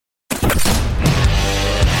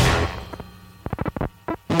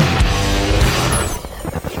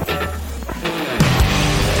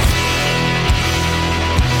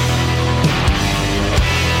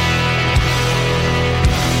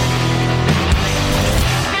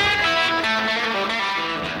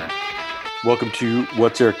Welcome to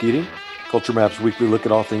What's Eric Eating, Culture Map's weekly look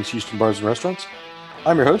at all things Houston bars and restaurants.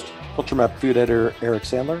 I'm your host, Culture Map food editor Eric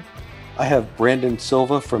Sandler. I have Brandon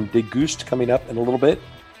Silva from Degust coming up in a little bit.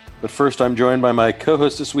 But first, I'm joined by my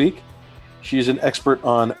co-host this week. She's an expert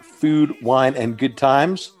on food, wine, and good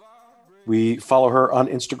times. We follow her on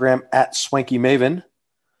Instagram at Swanky Maven.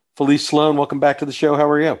 Felice Sloan, welcome back to the show. How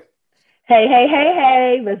are you?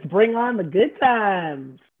 Hey. Let's bring on the good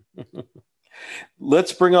times.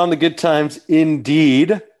 Let's bring on the good times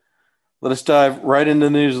indeed. Let us dive right into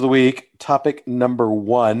the news of the week. Topic number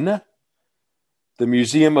one. The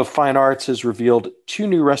Museum of Fine Arts has revealed two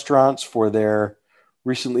new restaurants for their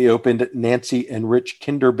recently opened Nancy and Rich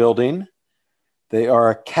Kinder building. They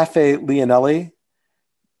are Cafe Leonelli,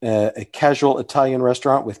 a casual Italian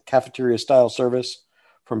restaurant with cafeteria-style service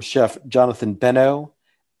from chef Jonathan Beno.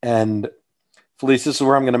 And Felice, this is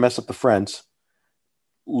where I'm going to mess up the French.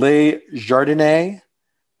 Le Jardinier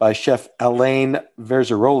by chef Alain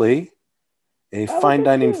Verzeroli, a fine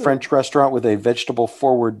dining French restaurant with a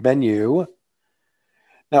vegetable-forward menu.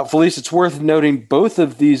 Now, Felice, it's worth noting both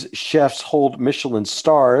of these chefs hold Michelin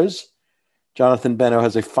stars. Jonathan Beno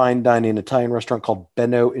has a fine dining Italian restaurant called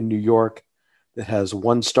Beno in New York that has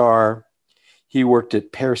 1 star. He worked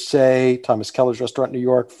at Per Se, Thomas Keller's restaurant in New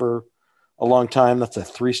York for a long time. That's a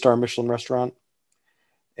 3-star Michelin restaurant.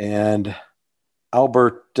 And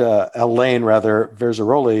Alain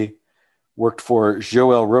Verzeroli worked for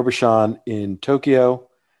Joël Robuchon in Tokyo,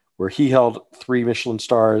 where he held 3 Michelin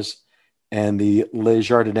stars, and the Le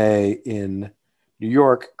Jardinier in New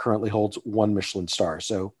York currently holds 1 Michelin star.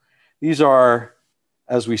 So these are,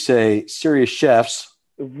 as we say, serious chefs.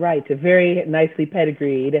 Right, very nicely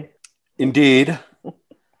pedigreed. Indeed.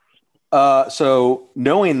 So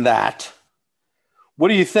knowing that, what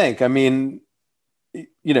do you think? I mean,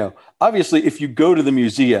 you know, obviously, if you go to the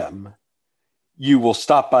museum, you will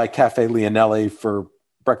stop by Cafe Leonelli for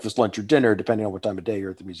breakfast, lunch, or dinner, depending on what time of day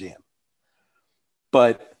you're at the museum.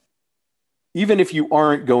 But even if you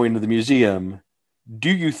aren't going to the museum, do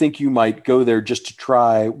you think you might go there just to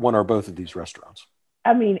try one or both of these restaurants?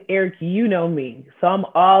 I mean, Eric, you know me. So I'm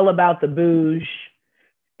all about the bouge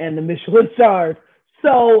and the Michelin stars.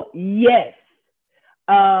 So yes,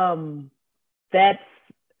 that's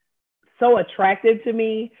so attractive to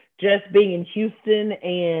me, just being in Houston.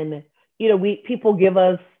 And, you know,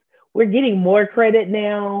 we're getting more credit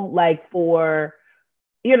now, like for,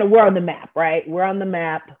 you know, we're on the map, right? We're on the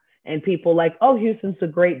map. And people like, oh, Houston's a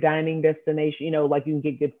great dining destination, you know, like you can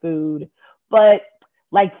get good food. But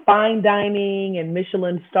like fine dining and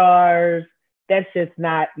Michelin stars, that's just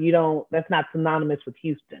not, that's not synonymous with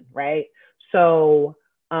Houston, right? So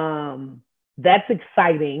that's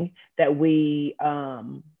exciting that we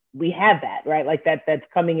have that, right? Like that's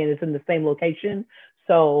coming in, it's in the same location.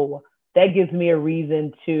 So that gives me a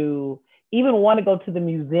reason to even want to go to the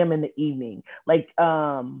museum in the evening. Like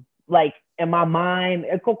in my mind,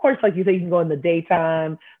 of course, like you say, you can go in the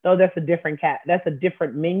daytime. No, that's a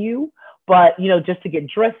different menu. But, you know, just to get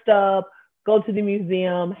dressed up, go to the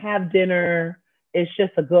museum, have dinner, it's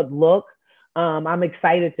just a good look. I'm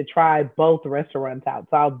excited to try both restaurants out.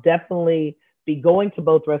 So I'll definitely be going to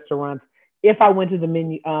both restaurants if I went to the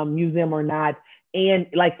museum or not, and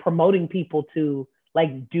like promoting people to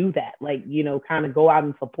like do that, like, you know, kind of go out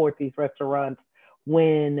and support these restaurants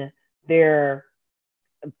when they're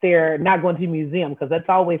not going to the museum, because that's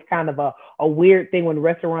always kind of a weird thing when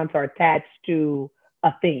restaurants are attached to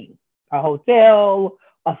a thing, a hotel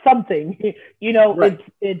or something. You know, right.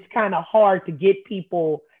 It's kind of hard to get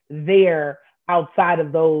people there outside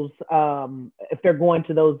of those if they're going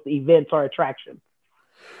to those events or attractions.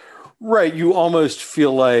 Right. You almost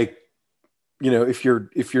feel like, you know, if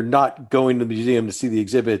you're not going to the museum to see the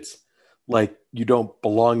exhibits, like you don't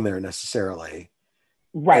belong there necessarily.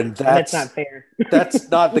 Right. And that's not fair. That's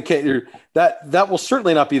not the case. That will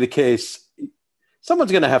certainly not be the case.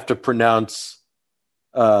 Someone's going to have to pronounce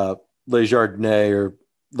Le Jardinier or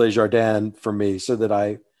Le Jardin for me, so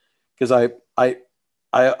that because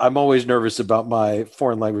I'm always nervous about my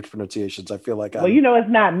foreign language pronunciations. I feel like you know, it's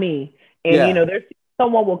not me. And, you know, there's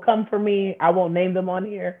someone will come for me. I won't name them on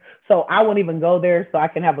here. So I won't even go there so I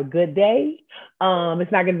can have a good day.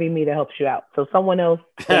 It's not going to be me that helps you out. So someone else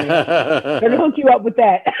going to hook you up with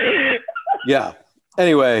that. Yeah.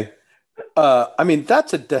 Anyway, I mean,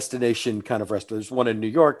 that's a destination kind of restaurant. There's one in New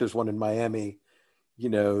York. There's one in Miami. You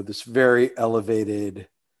know, this very elevated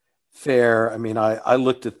fare. I mean, I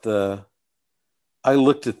looked at the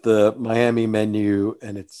Miami menu,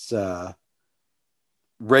 and it's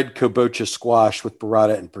red kabocha squash with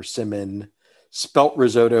burrata and persimmon, spelt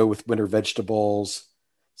risotto with winter vegetables,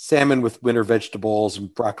 salmon with winter vegetables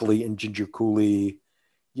and broccoli and ginger coulis,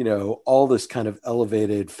 all this kind of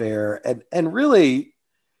elevated fare, and really,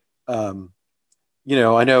 um,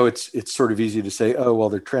 I know it's sort of easy to say, oh well,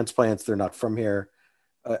 they're transplants, they're not from here.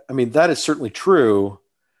 I mean, that is certainly true,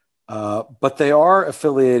 but they are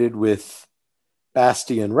affiliated with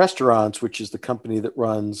Bastion Restaurants, which is the company that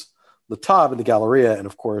runs La Table and the Galleria, and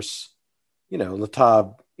of course, La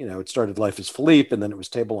Table. It started life as Philippe, and then it was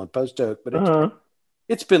Table on Post Oak, but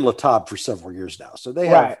it's been La Table for several years now, so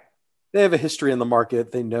Right. they have a history in the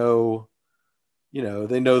market. They know,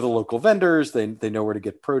 they know the local vendors. They know where to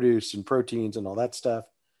get produce and proteins and all that stuff.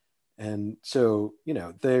 And so,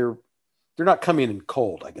 they're not coming in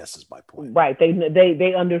cold, I guess is my point. Right.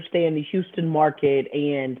 They understand the Houston market,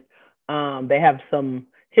 and they have some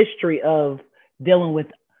history of dealing with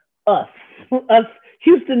us, us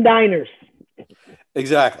Houston diners.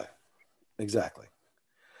 Exactly.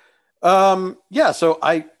 Yeah. So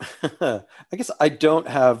I guess I don't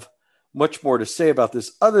have much more to say about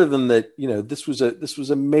this other than that, this was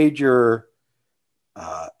a major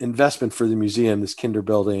investment for the museum, this Kinder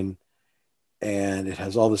building, and it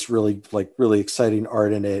has all this really exciting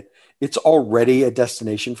art in it. It's already a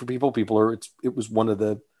destination for people. It was one of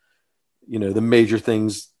the, the major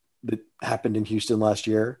things that happened in Houston last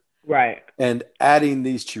year. Right. And adding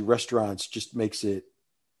these two restaurants just makes it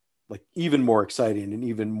like even more exciting and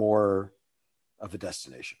even more of a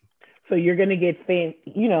destination. So you're going to get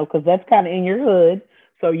because that's kind of in your hood.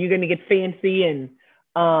 So you're going to get fancy and,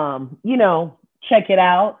 check it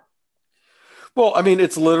out. Well, I mean,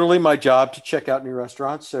 it's literally my job to check out new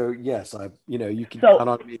restaurants. So yes, you can count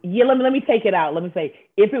on me. Yeah, let me take it out. Let me say,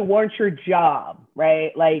 if it weren't your job,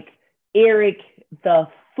 right? Like Eric, the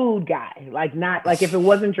food guy, like not like if it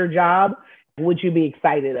wasn't your job, would you be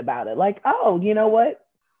excited about it? Like, oh, you know what?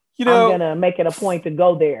 I'm gonna make it a point to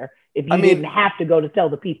go there if you didn't have to go to tell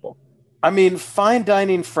the people. I mean, fine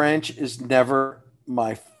dining French is never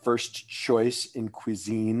my first choice in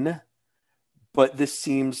cuisine. But this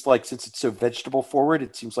seems like, since it's so vegetable forward,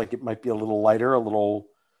 it seems like it might be a little lighter, a little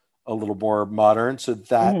more modern. So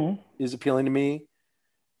that is appealing to me.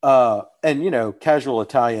 And casual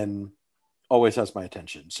Italian always has my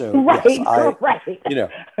attention. So yes,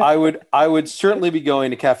 I would certainly be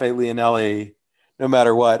going to Cafe Leonelli no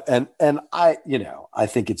matter what. And I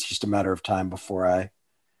think it's just a matter of time before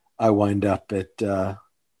I wind up at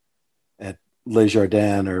Les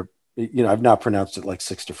Jardins, or I've now pronounced it like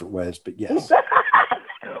 6 different ways, but yes.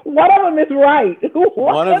 One of them is right.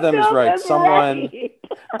 One of them is right.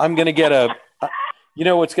 I'm going to get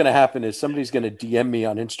what's going to happen is somebody's going to DM me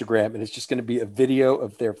on Instagram, and it's just going to be a video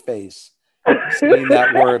of their face saying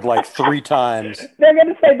that word like 3 times. They're going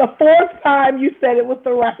to say the 4th time you said it was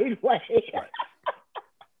the right way. Right.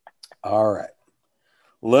 All right.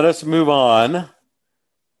 Let us move on.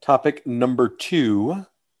 Topic number 2.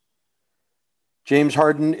 James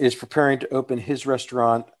Harden is preparing to open his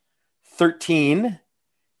restaurant 13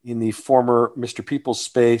 in the former Mr. People's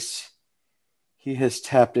space. He has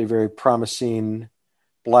tapped a very promising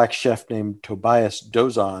black chef named Tobias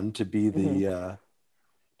Dozon to be the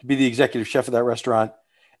executive chef of that restaurant,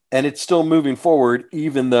 and it's still moving forward,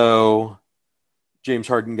 even though James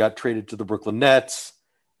Harden got traded to the Brooklyn Nets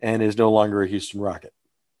and is no longer a Houston Rocket.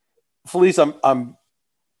 Felice,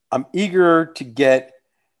 I'm eager to get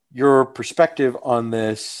your perspective on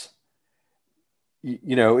this.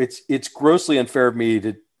 It's grossly unfair of me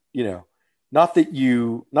to, not that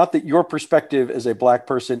your perspective as a black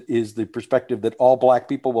person is the perspective that all black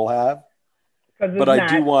people will have, but I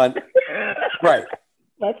do want, right.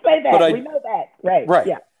 Let's say that. We know that. Right. Right.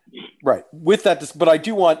 Yeah. Right. With that, but I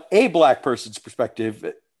do want a black person's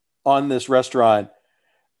perspective on this restaurant,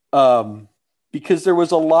 because there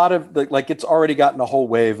was a lot of it's already gotten a whole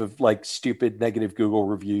wave of stupid negative Google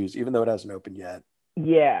reviews, even though it hasn't opened yet.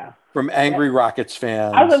 Yeah. From angry Rockets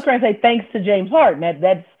fans. I was just trying to say thanks to James Harden.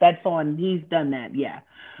 That's on. He's done that. Yeah.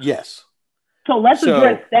 Yes. So let's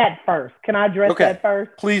address that first. Can I address that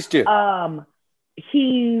first? Please do.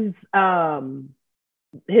 He's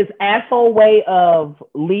his asshole way of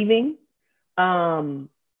leaving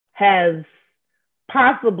has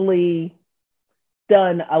possibly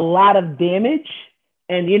done a lot of damage,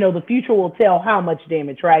 and the future will tell how much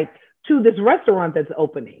damage, right, to this restaurant that's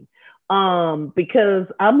opening. Because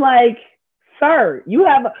I'm like, sir, you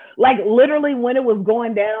have literally when it was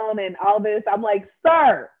going down and all this, I'm like,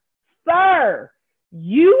 sir,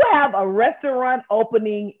 you have a restaurant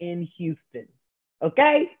opening in Houston.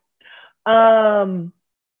 Okay.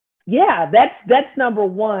 Yeah, that's number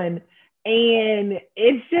one. And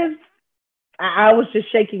it's just, I was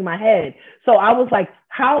just shaking my head. So I was like,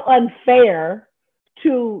 how unfair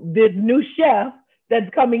to this new chef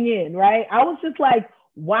that's coming in, right? I was just like,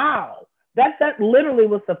 wow. That literally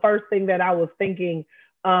was the first thing that I was thinking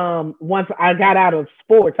once I got out of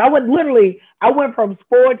sports. I went from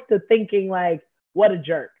sports to thinking like, what a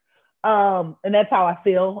jerk. And that's how I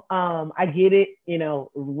feel. I get it,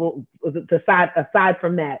 aside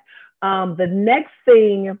from that. The next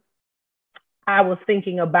thing I was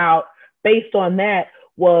thinking about based on that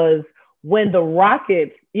was when the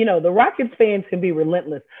Rockets, the Rockets fans can be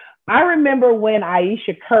relentless. I remember when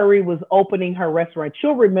Aisha Curry was opening her restaurant.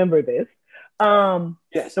 She'll remember this.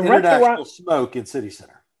 Yes, The International restaurant, Smoke in City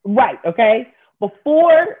Center. right? Okay,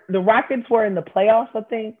 before the Rockets were in the playoffs, I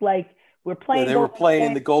think like we're Yeah, playing they were Golden playing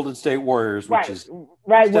State. the Golden State Warriors, which Right, is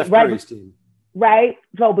right, Steph right, Curry's team. right.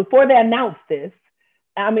 So before they announced this,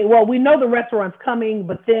 I mean, well, we know the restaurant's coming,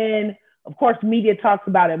 but then of course media talks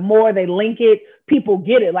about it more. They link it, people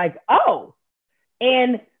get it, like, oh,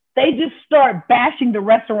 and they just start bashing the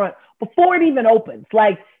restaurant before it even opens.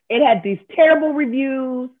 Like it had these terrible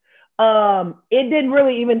reviews. It didn't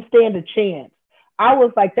really even stand a chance. I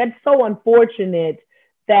was like, that's so unfortunate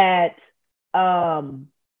that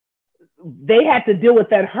they had to deal with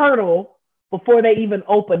that hurdle before they even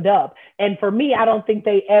opened up. And for me, I don't think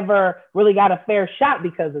they ever really got a fair shot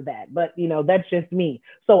because of that. But, that's just me.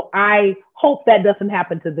 So I hope that doesn't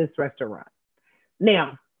happen to this restaurant.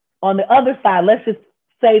 Now, on the other side, let's just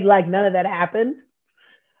say like none of that happened.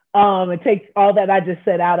 And take all that I just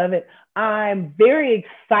said out of it. I'm very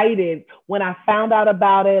excited when I found out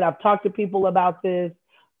about it. I've talked to people about this.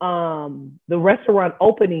 The restaurant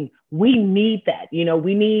opening, we need that.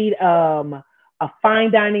 We need a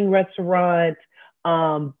fine dining restaurant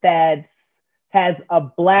that has a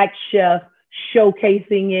Black chef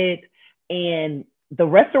showcasing it. And the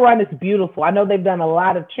restaurant is beautiful. I know they've done a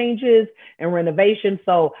lot of changes and renovations.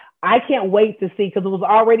 So I can't wait to see, because it was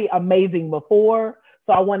already amazing before.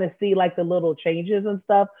 So I want to see like the little changes and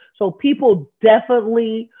stuff. So people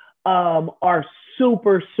definitely are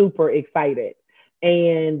super, super excited.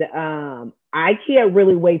 And I can't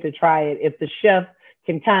really wait to try it. If the chef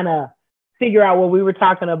can kind of figure out what we were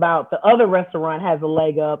talking about, the other restaurant has a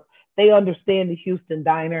leg up. They understand the Houston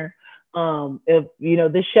diner. If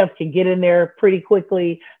this chef can get in there pretty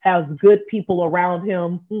quickly, has good people around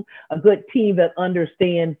him, a good team that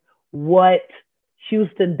understands what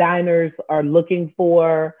Houston diners are looking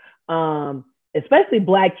for, especially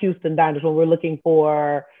Black Houston diners when we're looking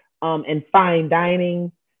for and fine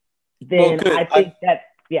dining, then Well, I think that,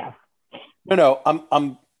 yeah. No,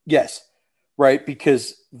 I'm yes, right,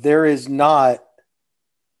 because there is not,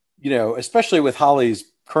 especially with Holly's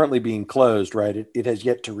currently being closed, right? It has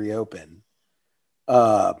yet to reopen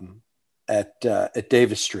at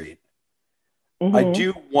Davis Street. Mm-hmm. I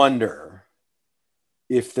do wonder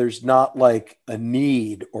if there's not like a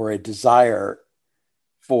need or a desire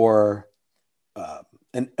for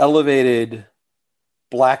an elevated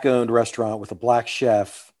Black-owned restaurant with a Black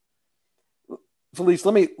chef. Felice,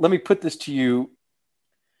 let me put this to you.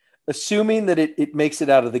 Assuming that it makes it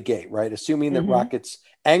out of the gate, right? Assuming that Mm-hmm.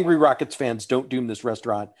 angry Rockets fans don't doom this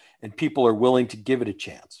restaurant and people are willing to give it a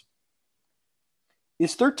chance.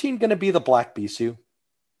 Is 13 going to be the Black Bisou?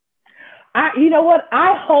 You know what?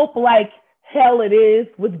 I hope like hell it is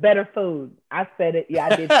with better food. I said it. Yeah,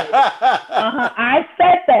 I did say it. I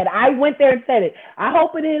said that. I went there and said it. I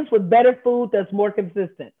hope it is with better food that's more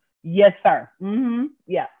consistent. Yes, sir. Mm-hmm.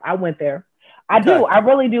 Yeah, I went there. I do. I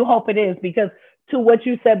really do hope it is, because to what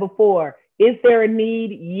you said before, is there a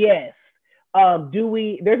need? Yes.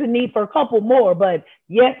 There's a need for a couple more, but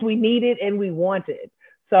yes, we need it and we want it.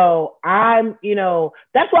 So that's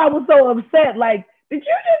why I was so upset. Like, did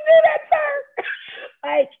you just do that, sir?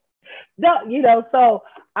 Like, no, so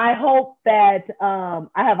I hope that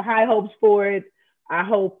I have high hopes for it. I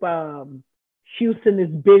hope Houston is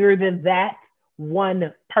bigger than that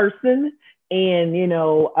one person.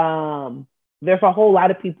 And, there's a whole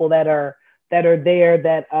lot of people that are there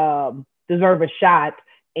that deserve a shot.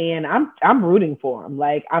 And I'm rooting for them.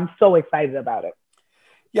 Like, I'm so excited about it.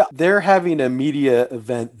 Yeah, they're having a media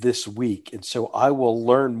event this week. And so I will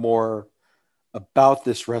learn more about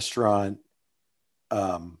this restaurant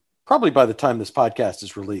probably by the time this podcast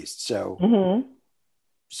is released. So, mm-hmm.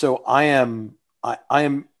 so I'm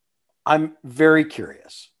very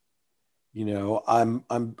curious. I'm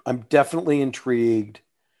definitely intrigued.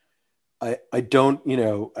 I don't,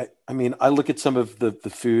 I mean, I look at some of the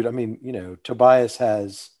food. I mean, Tobias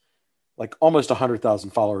has like almost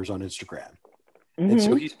 100,000 followers on Instagram. Mm-hmm. And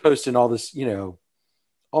so he's posting all this,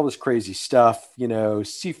 all this crazy stuff,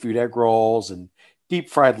 seafood egg rolls and deep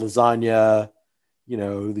fried lasagna,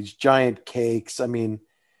 these giant cakes. I mean,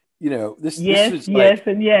 this is yes, like,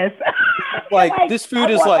 and yes. like this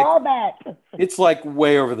food is like all that. It's like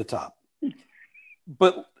way over the top.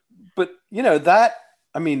 But but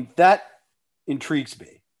that intrigues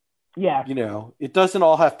me. Yeah. It doesn't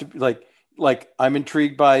all have to be like I'm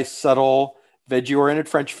intrigued by subtle veggie oriented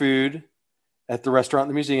French food at the restaurant in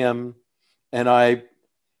the museum, and I've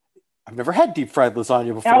never had deep fried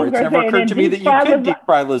lasagna I before. was It's going to never say, and occurred then to me deep that you fried could lasagna. deep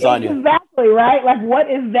fry lasagna. Exactly, right? Like, what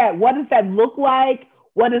is that? What does that look like?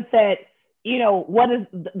 What is that? What is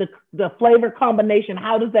the flavor combination?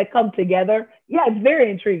 How does that come together? Yeah, it's very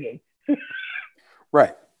intriguing.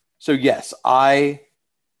 Right. So yes, I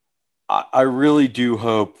really do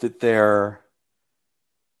hope that there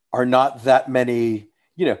are not that many.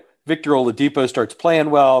 Victor Oladipo starts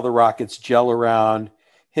playing well. The Rockets gel around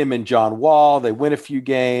him and John Wall. They win a few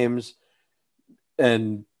games,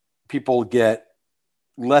 and people get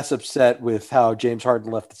less upset with how James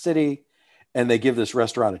Harden left the city, and they give this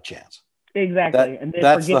restaurant a chance. Exactly, and then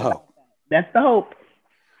That's forget the about hope. that. That's the hope.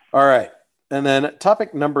 All right. And then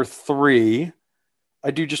topic number 3,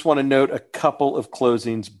 I do just want to note a couple of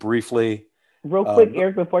closings briefly. Real quick,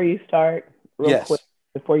 Eric, Yes.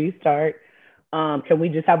 before you start, can we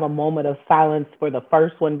just have a moment of silence for the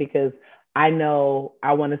first one? Because I know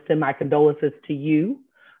I want to send my condolences to you.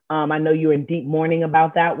 I know you're in deep mourning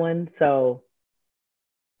about that one. So,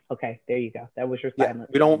 okay, there you go. That was your Yeah. silence.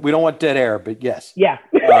 We don't want dead air, but yes. Yeah.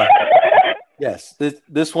 Yes.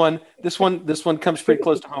 This one comes pretty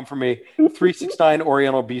close to home for me. 369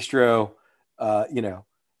 Oriental Bistro.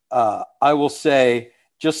 I will say,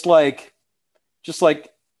 just like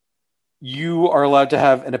you are allowed to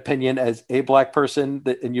have an opinion as a black person,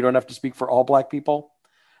 and you don't have to speak for all black people.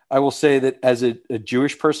 I will say that as a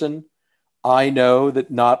Jewish person, I know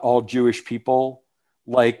that not all Jewish people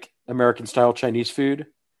like American style Chinese food.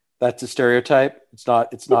 That's a stereotype. It's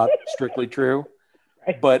not strictly true.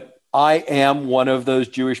 Right. But I am one of those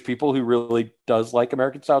Jewish people who really does like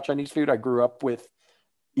American style Chinese food. I grew up with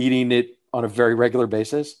eating it on a very regular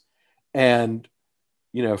basis. And,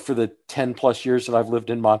 for the 10 plus years that I've lived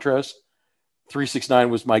in Montrose, 369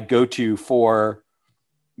 was my go-to for,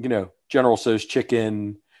 General Tso's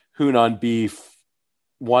chicken, Hunan beef,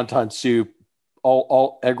 wonton soup,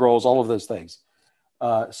 all egg rolls, all of those things.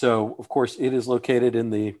 So, of course, it is located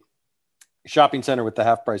in the shopping center with the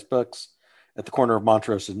half price books at the corner of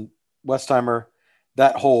Montrose and Westheimer.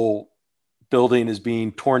 That whole building is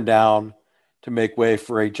being torn down to make way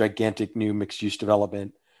for a gigantic new mixed use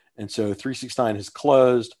development. And so 369 has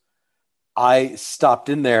closed. I stopped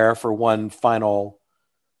in there for one final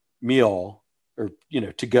meal or,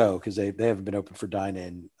 to go because they haven't been open for dine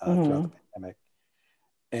in throughout the pandemic.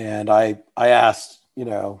 And I asked,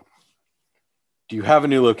 do you have a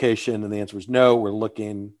new location? And the answer was no, we're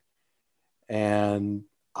looking. And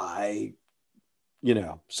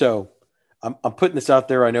so I'm putting this out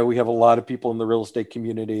there. I know we have a lot of people in the real estate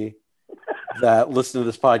community that listen to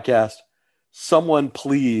this podcast. Someone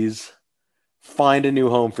please find a new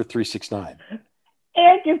home for 369.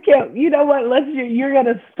 And you know what? You're going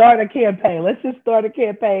to start a campaign. Let's just start a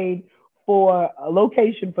campaign for a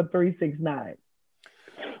location for 369.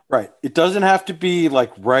 Right. It doesn't have to be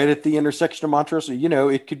like right at the intersection of Montrose. So,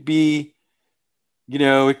 it could be,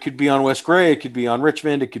 it could be on West Gray. It could be on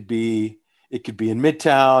Richmond. It could be in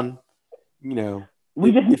Midtown.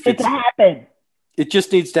 We just need it to happen. It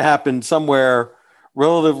just needs to happen somewhere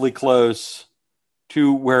relatively close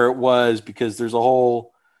to where it was, because there's a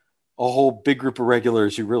whole big group of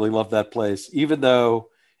regulars who really love that place, even though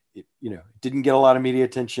it didn't get a lot of media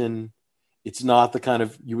attention. It's not the kind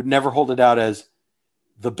of, you would never hold it out as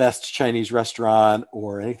the best Chinese restaurant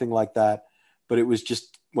or anything like that, but it was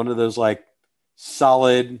just one of those like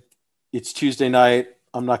solid, it's Tuesday night,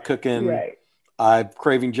 I'm not cooking, right, I'm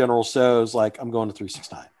craving General Tso's, like I'm going to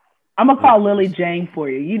 369. I'm gonna call Lily Jane for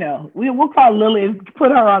you. We'll call Lily and put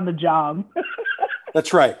her on the job.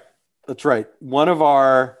 That's right. One of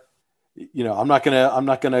our, I'm not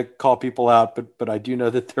gonna call people out, but I do know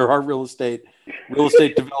that there are real estate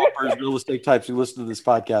developers, real estate types who listen to this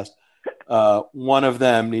podcast. One of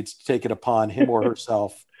them needs to take it upon him or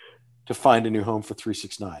herself to find a new home for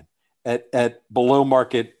 369 at below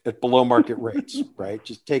market rates, right?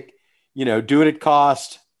 Just take, do it at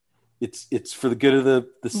cost. It's for the good of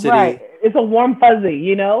the city. Right. It's a warm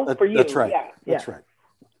fuzzy, for you. That's right. Yeah. That's right.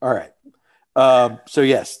 All right. So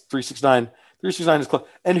yes, 369 is close.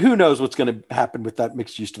 And who knows what's going to happen with that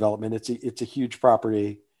mixed use development. It's a huge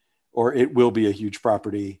property, or it will be a huge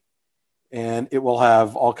property, and it will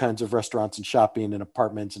have all kinds of restaurants and shopping and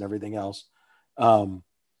apartments and everything else.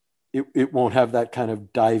 It won't have that kind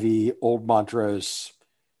of divey old Montrose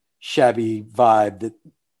shabby vibe that,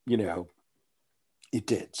 it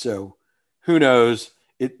did. So who knows?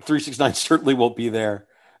 369 certainly won't be there.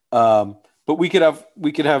 But we'll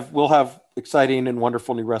have exciting and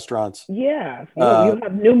wonderful new restaurants. Yeah, Uh, you'll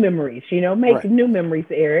have new memories. Make right. new memories,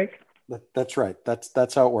 Eric. That's right.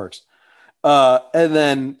 That's how it works. And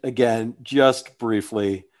then again, just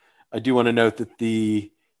briefly, I do want to note that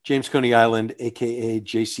the James Coney Island, aka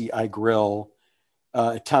JCI Grill,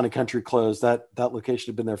 Town and Country closed. That location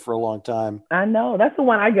had been there for a long time. I know that's the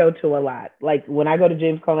one I go to a lot. Like when I go to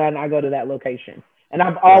James Coney Island, I go to that location, and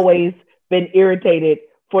I've Right. always been irritated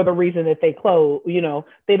for the reason that they close.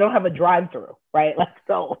 They don't have a drive-through, right? Like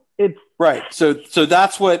so, it's Right. So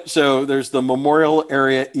that's what. So there's the Memorial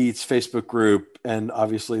Area Eats Facebook group, and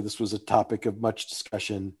obviously this was a topic of much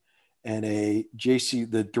discussion. And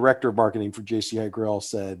the director of marketing for JCI Grill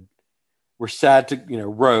said, "We're sad to,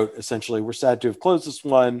 wrote essentially, we're sad to have closed this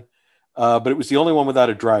one, but it was the only one without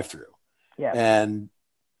a drive-through. yeah, And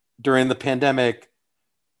during the pandemic,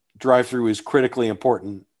 drive-through is critically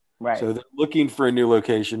important. right. So they're looking for a new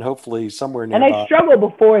location, hopefully somewhere And they nearby. struggled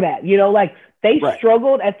before that, like they Right.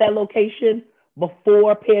 struggled at that location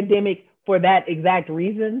before pandemic for that exact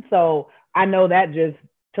reason. So I know that just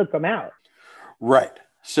took them out. Right.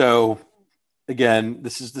 So again,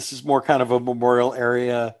 this is more kind of a memorial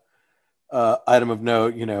area item of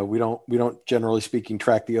note. We don't generally speaking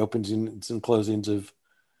track the openings and closings of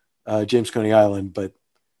James Coney Island, but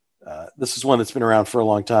this is one that's been around for a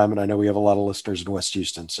long time, and I know we have a lot of listeners in West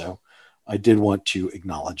Houston, so I did want to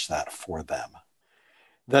acknowledge that for them.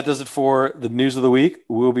 That does it for the news of the week.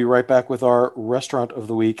 We'll be right back with our restaurant of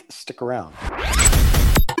the week. Stick around.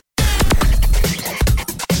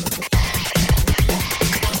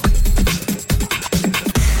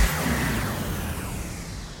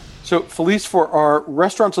 So, Felice, for our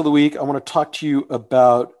restaurants of the week, I want to talk to you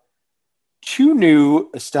about two new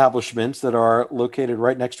establishments that are located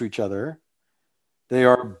right next to each other. They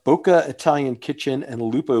are Boca Italian Kitchen and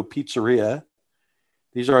Lupo Pizzeria.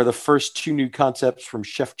 These are the first two new concepts from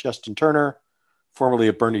Chef Justin Turner, formerly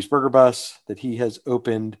of Bernie's Burger Bus, that he has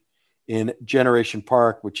opened in Generation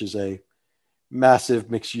Park, which is a massive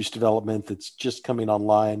mixed-use development that's just coming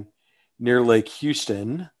online near Lake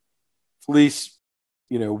Houston. Felice,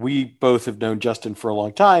 we both have known Justin for a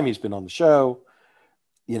long time. He's been on the show,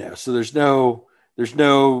 so there's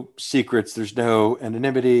no secrets. There's no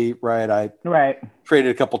anonymity, right? I Right.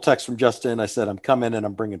 traded a couple texts from Justin. I said, I'm coming and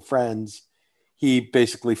I'm bringing friends. He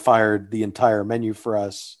basically fired the entire menu for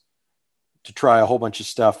us to try a whole bunch of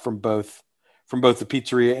stuff from both the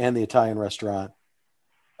pizzeria and the Italian restaurant.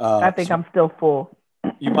 I think So I'm still full.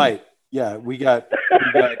 you might, yeah. We got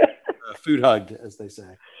food hugged, as they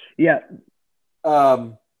say. Yeah.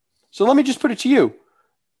 So let me just put it to you.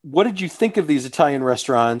 What did you think of these Italian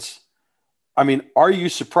restaurants? I mean, are you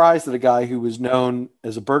surprised that a guy who was known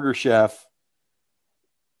as a burger chef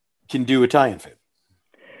can do Italian food?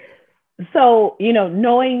 So,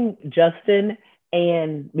 knowing Justin,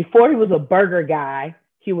 and before he was a burger guy,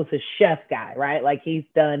 he was a chef guy, right? Like he's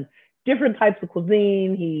done different types of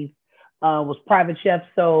cuisine. He was private chef.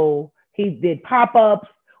 So he did pop-ups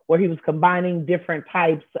where he was combining different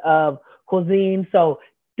types of cuisine. So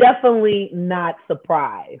definitely not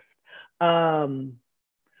surprised.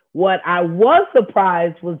 What I was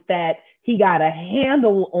surprised was that he got a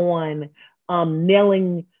handle on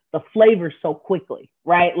nailing the flavors so quickly,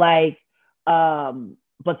 right? Like,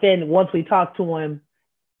 but then once we talked to him,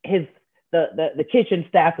 the kitchen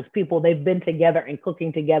staff is people they've been together and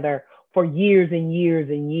cooking together for years and years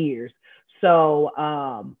and years. So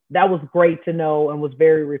that was great to know and was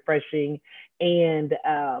very refreshing, and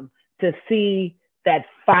to see that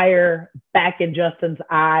fire back in Justin's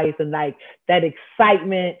eyes and like that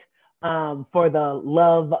excitement for the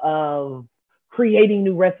love of creating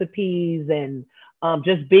new recipes and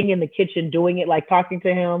just being in the kitchen doing it, like talking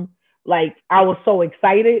to him. Like I was so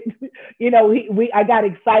excited, I got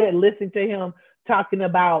excited listening to him talking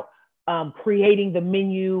about creating the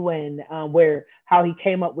menu and how he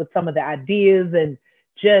came up with some of the ideas, and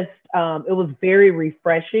just it was very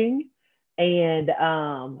refreshing. And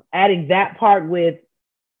adding that part with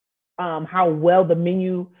how well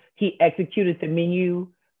he executed the menu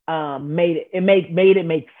made it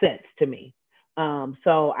make sense to me.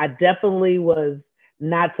 So I definitely was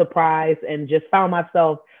not surprised and just found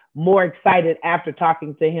myself more excited after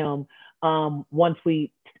talking to him once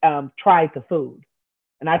we tried the food.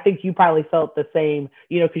 And I think you probably felt the same,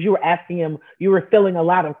 because you were asking him, you were filling a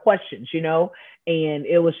lot of questions, and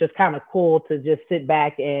it was just kind of cool to just sit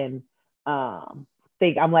back and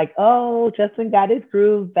think. I'm like, oh, Justin got his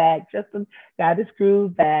groove back. Justin got his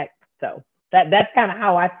groove back. So that's kind of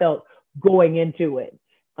how I felt going into it.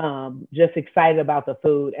 Just excited about the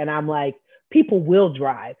food. And I'm like, people will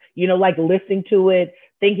drive, like listening to it,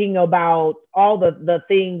 thinking about all the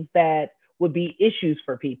things that would be issues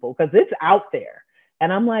for people because it's out there.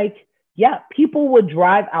 And I'm like, yeah, people would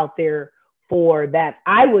drive out there for that.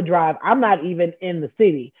 I would drive. I'm not even in the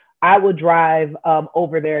city. I would drive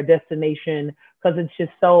over their destination because it's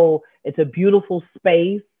just so, it's a beautiful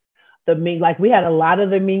space. The menu, like we had a lot of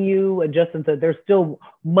the menu, and Justin said there's still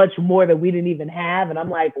much more that we didn't even have. And I'm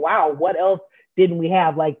like, wow, what else didn't we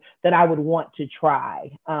have like that I would want to try?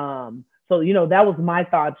 So, that was my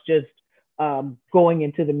thoughts just going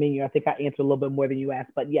into the menu. I think I answered a little bit more than you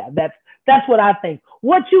asked, but yeah, that's what I think.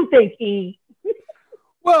 What you think, E?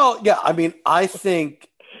 Well, yeah, I mean, I think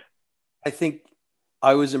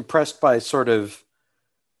I was impressed by sort of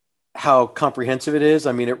how comprehensive it is.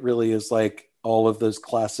 I mean, it really is like all of those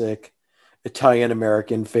classic Italian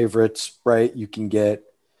American favorites, right? You can get,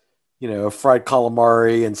 fried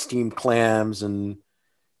calamari and steamed clams, and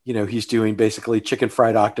he's doing basically chicken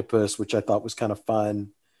fried octopus, which I thought was kind of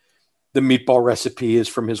fun. The meatball recipe is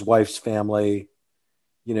from his wife's family.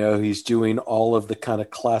 He's doing all of the kind of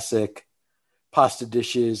classic pasta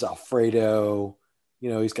dishes, Alfredo.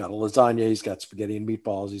 He's got a lasagna, he's got spaghetti and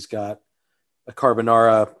meatballs, he's got a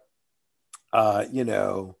carbonara,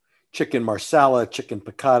 chicken marsala, chicken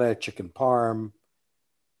piccata, chicken parm,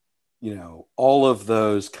 all of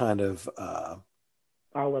those kind of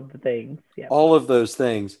all of the things. Yeah. all of those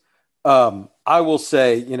things. I will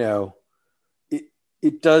say,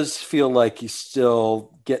 it does feel like he's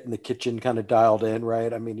still getting the kitchen kind of dialed in,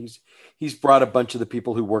 right? I mean, he's brought a bunch of the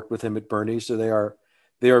people who worked with him at Bernie's, so they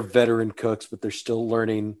are veteran cooks, but they're still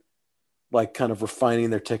learning, like kind of refining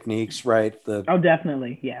their techniques, right? Oh,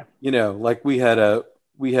 definitely, yeah. Like we had a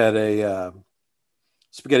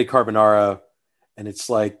spaghetti carbonara, and it's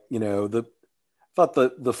like, I thought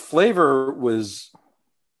the flavor was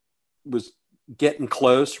getting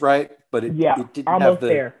close, right? But it didn't almost have the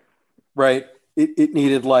there. right. It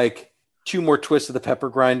needed like two more twists of the pepper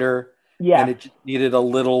grinder. Yeah. And it just needed a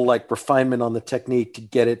little like refinement on the technique to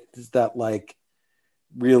get it that like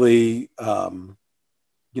really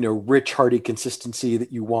rich, hearty consistency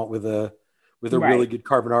that you want with a really good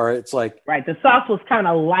carbonara. It's like, right. The sauce was kind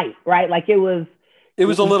of light, right? Like it was a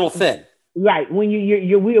little thin. Right. When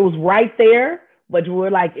it was right there, but you were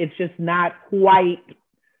like, it's just not quite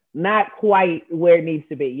where it needs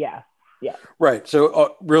to be. Yeah. Yeah. Right.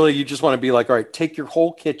 So really, you just want to be like, all right, take your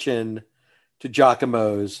whole kitchen to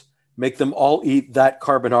Giacomo's, make them all eat that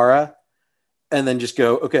carbonara, and then just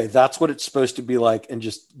go, okay, that's what it's supposed to be like, and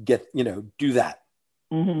just get, do that.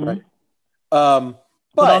 Mm-hmm. Right.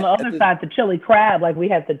 But on the other side, the chili crab, like we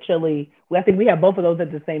had the chili, I think we had both of those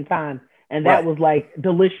at the same time. And that was like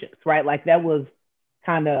delicious, right? Like that was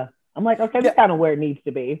kind of, I'm like, okay, that's kind of where it needs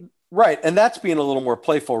to be. Right. And that's being a little more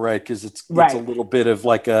playful, right? Because it's a little bit of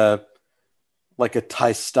like a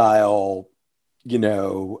Thai style,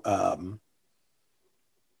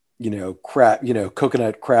 crab,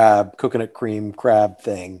 coconut cream crab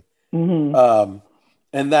thing. Mm-hmm.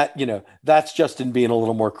 And that, that's Justin being a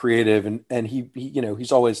little more creative, and he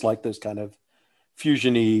he's always liked those kind of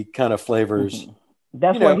fusion-y kind of flavors. Mm-hmm.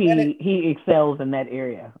 That's where he excels in that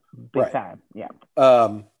area big time. Yeah.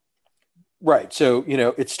 Right. So,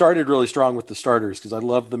 it started really strong with the starters because I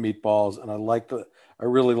love the meatballs, and I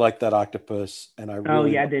really like that octopus, and I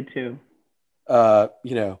did too. And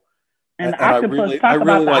octopus, I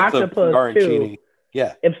really like the octopus too.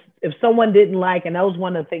 Yeah. If someone didn't like, and that was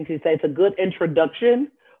one of the things he said, it's a good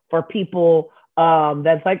introduction for people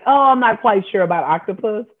that's like, oh, I'm not quite sure about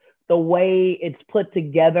octopus. The way it's put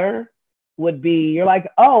together would be, you're like,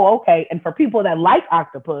 oh, okay. And for people that like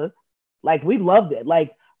octopus, like we loved it.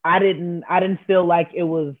 Like I didn't feel like it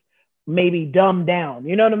was maybe dumbed down.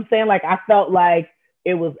 You know what I'm saying? Like I felt like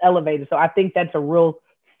it was elevated. So I think that's a real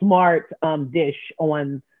smart dish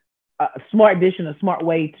and a smart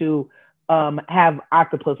way to have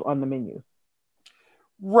octopus on the menu.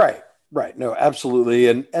 Right. No, absolutely.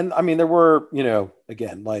 And I mean, there were,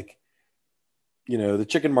 again, like, the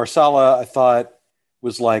chicken marsala, I thought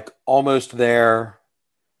was like almost there.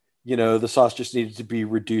 The sauce just needed to be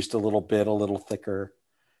reduced a little bit, a little thicker.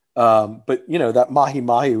 But that mahi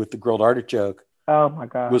mahi with the grilled artichoke, oh my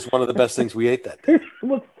god, was one of the best things we ate that day. It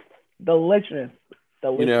was delicious.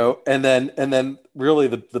 And then really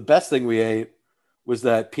the best thing we ate was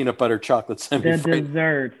that peanut butter chocolate semi-fried. The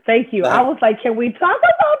desserts. Thank you. I was like, can we talk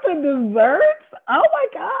about the desserts? Oh my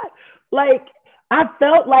god! Like I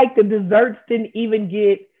felt like the desserts didn't even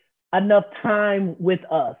get enough time with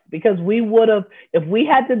us, because we would have, if we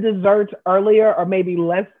had the desserts earlier or maybe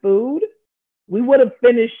less food, we would have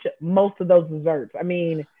finished most of those desserts. I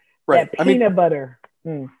mean, that peanut butter.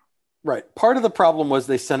 Right. Part of the problem was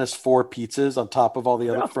they sent us 4 pizzas on top of all the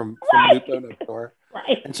other from Lupo next door.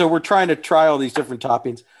 Right. And so we're trying to try all these different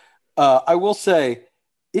toppings. I will say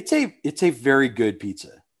it's a very good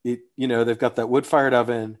pizza. They've got that wood fired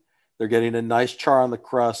oven. They're getting a nice char on the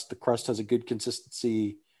crust. The crust has a good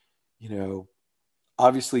consistency. You know,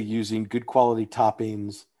 obviously using good quality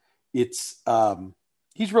toppings. It's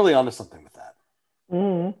he's really onto something with that.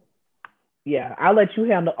 Mm. Yeah, I'll let you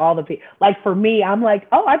handle all the pizza. Like for me, I'm like,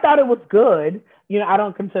 oh, I thought it was good. I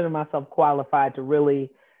don't consider myself qualified to really,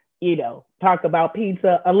 talk about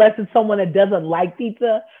pizza unless it's someone that doesn't like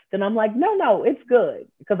pizza. Then I'm like, no, it's good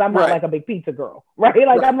because I'm not Right. like a big pizza girl, right?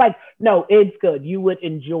 Like Right. I'm like, no, it's good. You would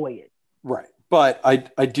enjoy it. Right. But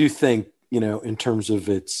I do think, in terms of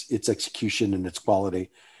its execution and its quality,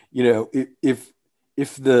 if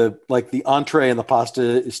the entree and the pasta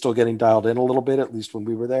is still getting dialed in a little bit, at least when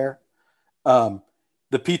we were there, um,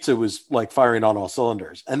 the pizza was like firing on all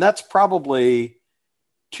cylinders. And that's probably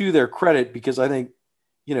to their credit because I think,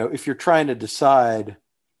 if you're trying to decide,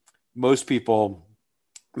 most people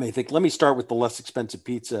may think, let me start with the less expensive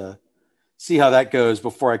pizza, see how that goes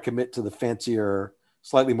before I commit to the fancier,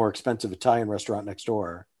 slightly more expensive Italian restaurant next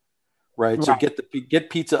door. Right. So Right. get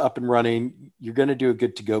pizza up and running. You're going to do a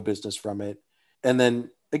good to go business from it. And then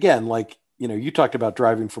again, you talked about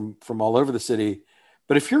driving from all over the city,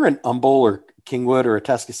 but if you're in Humble or Kingwood or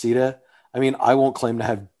Atascocita, I mean, I won't claim to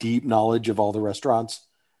have deep knowledge of all the restaurants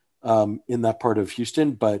in that part of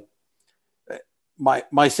Houston, but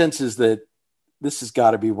my sense is that this has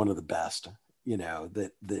got to be one of the best.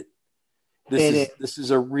 That this It is is. this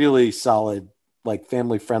is a really solid, like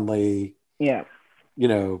family friendly. Yeah.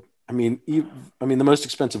 The most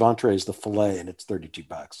expensive entree is the filet, and it's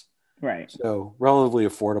 $32. Right. So relatively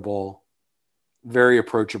affordable, very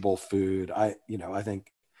approachable food. I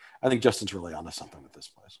think Justin's really onto something with this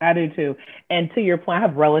place. I do too. And to your point, I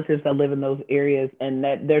have relatives that live in those areas, and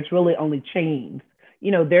that there's really only chains.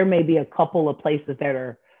 There may be a couple of places that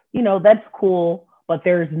are, that's cool, but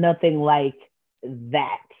there's nothing like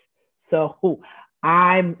that. So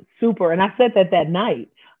I'm super, and I said that night.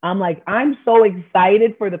 I'm like, I'm so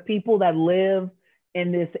excited for the people that live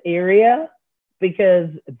in this area because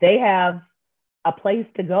they have a place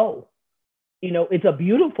to go. It's a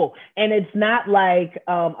beautiful, and it's not like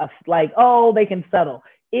oh, they can settle.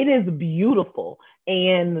 It is beautiful,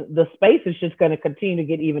 and the space is just going to continue to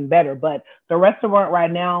get even better. But the restaurant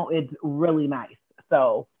right now is really nice.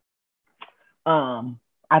 So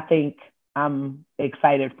I think I'm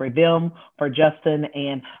excited for them, for Justin,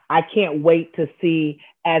 and I can't wait to see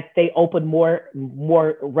as they open more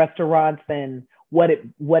restaurants and what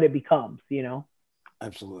it becomes.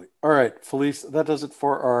 Absolutely. All right, Felice, that does it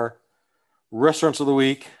for our restaurants of the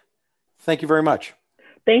week. Thank you very much.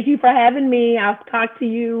 Thank you for having me. I'll talk to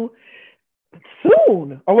you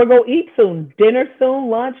soon, or we'll go eat soon. Dinner soon,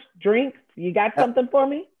 lunch, drinks. You got something for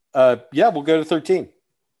me? Yeah, we'll go to 13.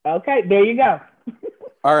 Okay, there you go.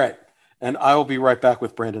 All right. And I will be right back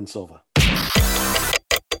with Brandon Silva.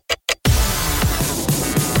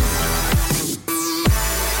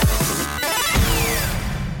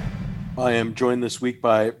 I am joined this week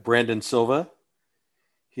by Brandon Silva.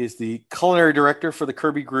 He is the culinary director for the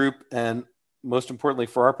Kirby Group and, most importantly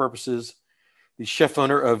for our purposes, the chef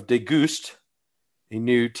owner of Degust, a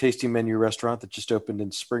new tasting menu restaurant that just opened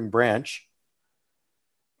in Spring Branch.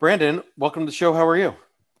 Brandon, welcome to the show. How are you?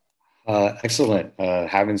 Excellent.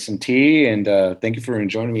 Having some tea, and thank you for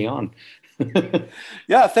joining me on.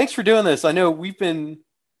 Yeah, thanks for doing this. I know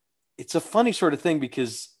it's a funny sort of thing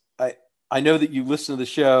because I know that you listen to the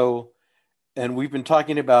show and we've been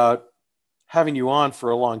talking about having you on for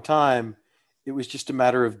a long time. It was just a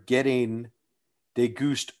matter of getting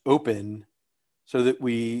Degust open so that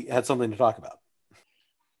we had something to talk about.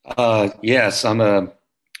 Yes,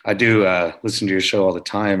 I do listen to your show all the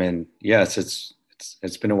time, and yes,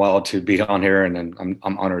 it's been a while to be on here, and I'm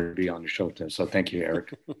honored to be on your show too. So thank you,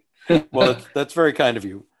 Eric. Well, that's very kind of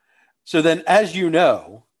you. So then, as you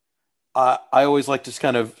know, I always like to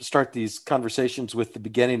kind of start these conversations with the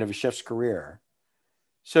beginning of a chef's career.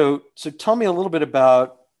 So tell me a little bit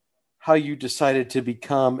about how you decided to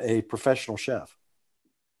become a professional chef.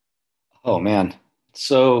 Oh man,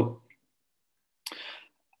 so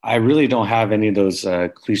I really don't have any of those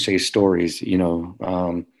cliche stories,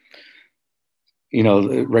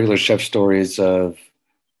 regular chef stories of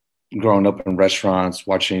growing up in restaurants,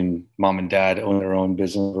 watching mom and dad own their own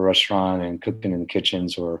business, or restaurant, and cooking in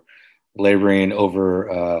kitchens, or laboring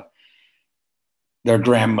over their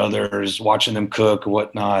grandmothers, watching them cook or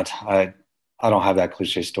whatnot. I don't have that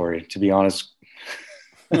cliche story, to be honest.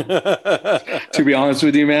 To be honest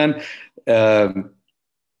with you, man,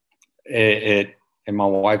 it and my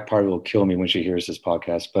wife probably will kill me when she hears this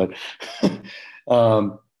podcast, but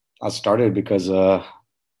I started because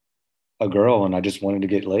a girl and I just wanted to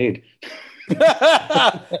get laid.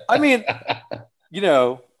 I mean,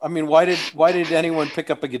 why did anyone pick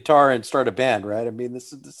up a guitar and start a band, right? I mean,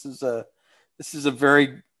 this is a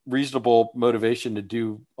very reasonable motivation to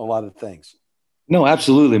do a lot of things. No,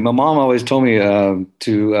 absolutely. My mom always told me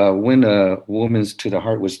to win a woman's to the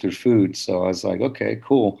heart was through food. So I was like, okay,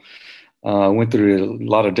 cool. Went through a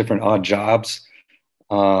lot of different odd jobs,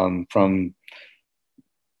 from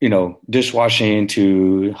dishwashing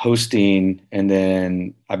to hosting, and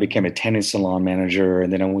then I became a tanning salon manager,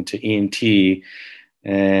 and then I went to ENT,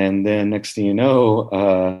 and then next thing you know,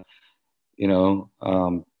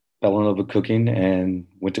 fell in love with cooking and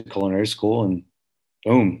went to culinary school, and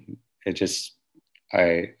boom, it just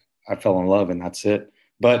I fell in love, and that's it.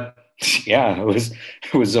 But yeah, it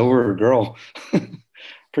was over a girl,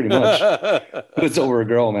 pretty much. It was over a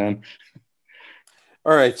girl, man.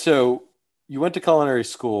 All right, so you went to culinary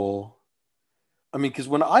school. I mean, because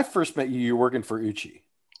when I first met you, you were working for Uchi.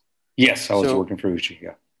 Yes, I was So, working for Uchi.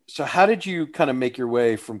 Yeah. so how did you kind of make your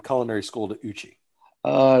way from culinary school to Uchi?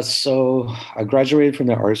 So I graduated from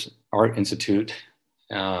the Art Institute,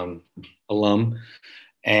 um, alum,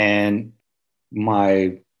 and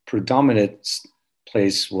my predominant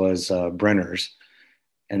place was Brenner's,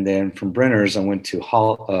 and then from Brenner's I went to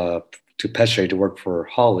Pesce to work for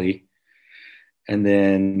Holly, and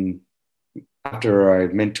then after I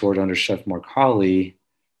mentored under Chef Mark Holly,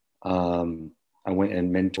 I went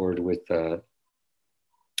and mentored with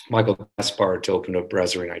Michael Gaspar to open up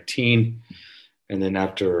Brasserie 19. And then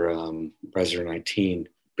after Brasserie 19,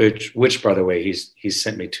 which by the way, he's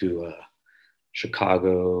sent me to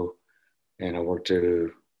Chicago, and I worked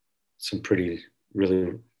to some pretty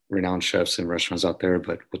really renowned chefs and restaurants out there.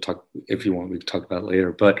 But we'll talk, if you want, we can talk about it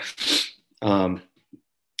later. But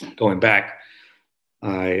going back,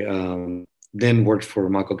 I then worked for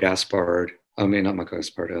Michael Gaspard. I mean, not Michael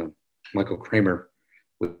Gaspard, Michael Kramer.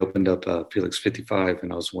 We opened up Felix 55,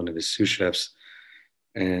 and I was one of his sous chefs.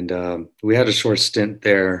 And we had a short stint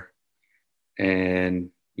there. And,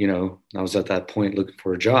 I was at that point looking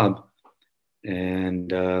for a job.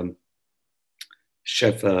 And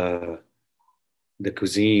Chef the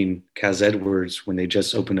Cuisine, Kaz Edwards, when they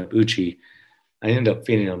just opened up Uchi, I ended up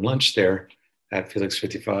feeding him lunch there at Felix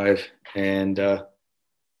 55. And,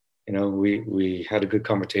 we had a good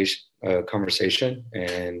conversation,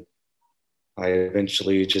 and I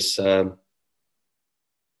eventually just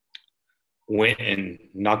went and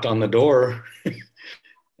knocked on the door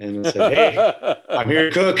and said, "Hey, I'm here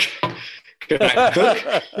to cook. Can I cook?"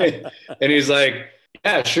 And he's like,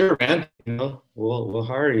 "Yeah, sure, man. We'll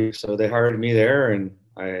hire you." So they hired me there, and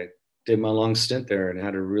I did my long stint there and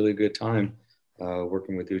had a really good time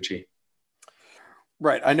working with Uchi.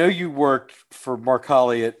 Right. I know you worked for Mark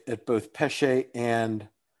Holly at both Pesce and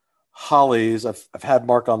Holly's. I've had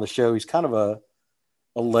Mark on the show. He's kind of a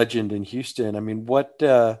legend in Houston. I mean, what's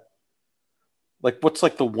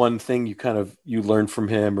like the one thing you learned from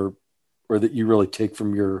him, or that you really take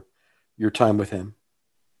from your time with him?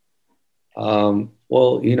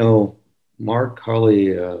 Well, Mark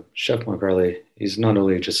Harley, Chef Mark Harley, he's not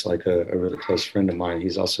only just like a really close friend of mine,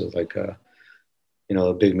 he's also like a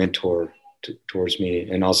big mentor towards me,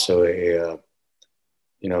 and also a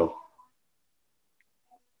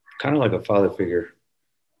kind of like a father figure.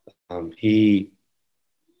 He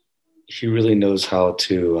really knows how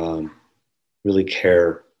to really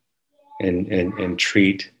care and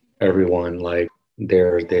treat everyone like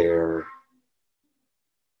they're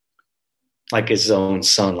like his own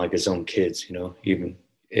son, like his own kids. Even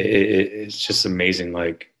it's just amazing,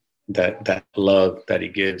 like that love that he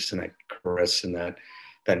gives, and that caress, and that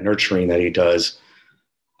nurturing that he does.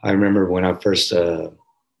 I remember when I first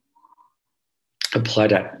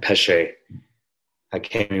applied at Pesce, I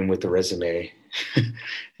came in with the resume, and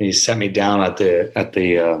he sat me down at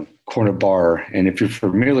the corner bar. And if you're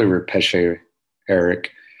familiar with Pesce,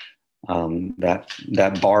 Eric,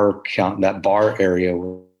 that bar area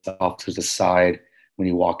was off to the side when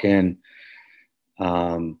you walk in.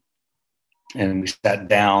 And we sat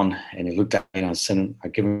down, and he looked at me, and I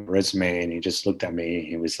gave him a resume, and he just looked at me.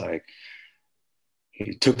 He was like,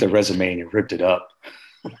 he took the resume and he ripped it up.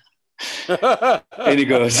 And he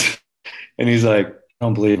goes, and he's like, "I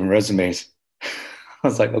don't believe in resumes." I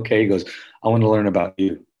was like, "Okay." He goes, "I want to learn about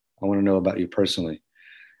you. I want to know about you personally."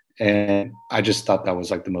 And I just thought that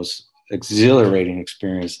was like the most exhilarating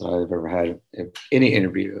experience that I've ever had in any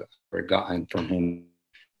interview I've ever gotten from him.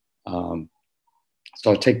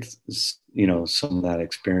 So I take, some of that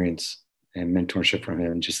experience and mentorship from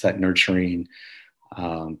him, just that nurturing,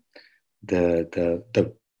 the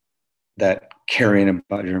that caring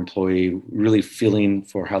about your employee, really feeling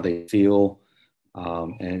for how they feel,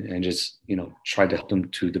 and just, try to help them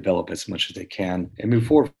to develop as much as they can and move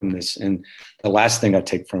forward from this. And the last thing I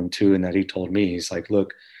take from him too, and that he told me, he's like,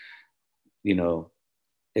 look,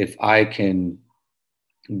 if I can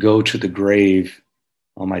go to the grave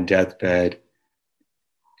on my deathbed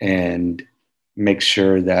and make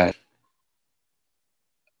sure that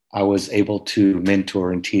I was able to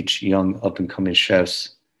mentor and teach young up and coming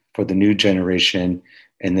chefs for the new generation,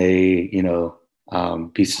 and they,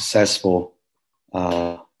 be successful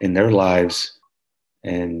in their lives,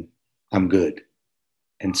 and I'm good.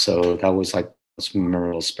 And so that was like a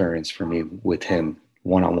memorable experience for me with him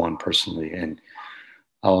one-on-one personally. And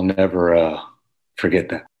I'll never forget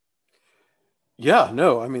that. Yeah,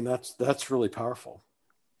 no, I mean, that's really powerful.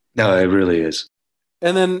 No, it really is.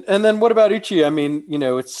 And then what about Uchi? I mean,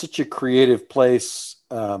 it's such a creative place.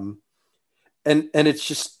 And it's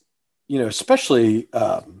just, especially,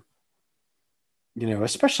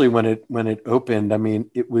 especially when it opened. I mean,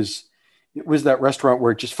 it was that restaurant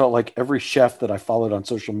where it just felt like every chef that I followed on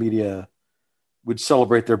social media would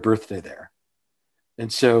celebrate their birthday there.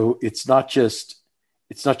 And so it's not just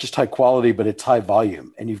high quality, but it's high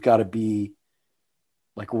volume, and you've got to be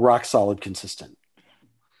like rock solid consistent.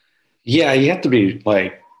 Yeah, you have to be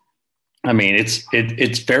like, I mean,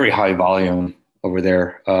 it's very high volume over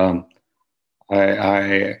there.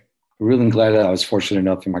 I really glad that I was fortunate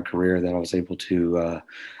enough in my career that I was able to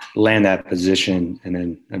land that position and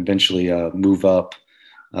then eventually move up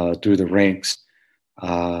through the ranks.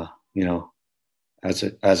 As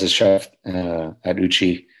a chef at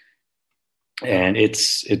Uchi, and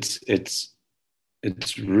it's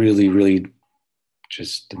really, really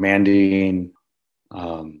just demanding.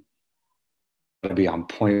 To be on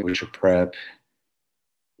point with your prep.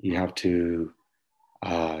 You have to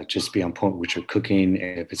just be on point with your cooking.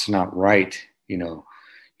 And if it's not right, you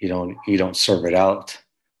don't serve it out.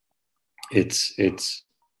 It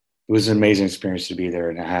was an amazing experience to be there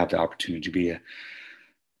and to have the opportunity to be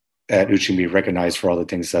at Uchi and be recognized for all the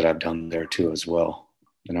things that I've done there too as well.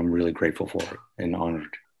 And I'm really grateful for it and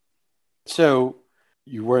honored. So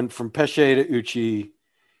you went from Pesce to Uchi,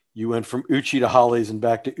 you went from Uchi to Holly's and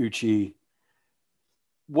back to Uchi.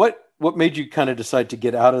 What made you kind of decide to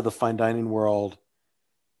get out of the fine dining world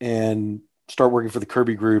and start working for the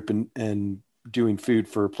Kirby Group and doing food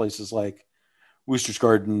for places like Wooster's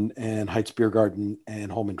Garden and Heights Beer Garden and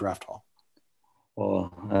Holman Draft Hall?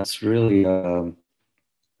 Well, that's really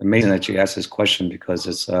amazing that you asked this question because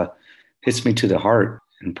it's hits me to the heart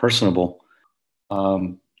and personable.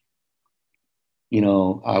 I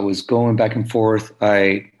was going back and forth.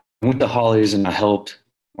 I went to Holly's and I helped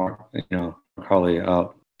Mark Holly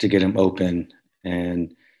out to get him open.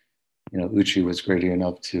 And, Uchi was great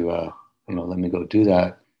enough to, let me go do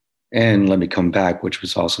that and let me come back, which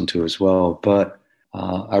was awesome too as well. But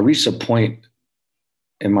I reached a point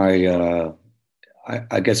in my,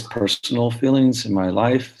 I guess, personal feelings in my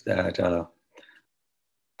life that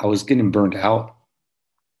I was getting burned out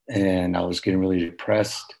and I was getting really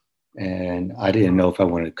depressed and I didn't know if I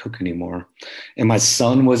wanted to cook anymore. And my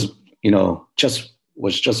son was,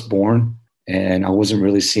 just born and I wasn't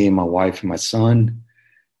really seeing my wife and my son.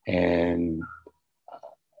 And,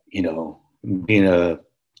 being a,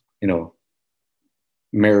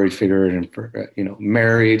 married figure and,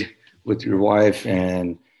 married with your wife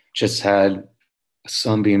and just had a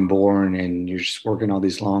son being born and you're just working all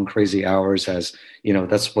these long, crazy hours as,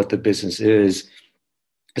 that's what the business is.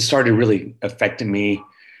 It started really affecting me.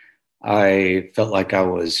 I felt like I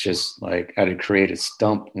was just like at a creative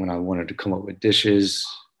stump when I wanted to come up with dishes,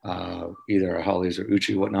 either at Holly's or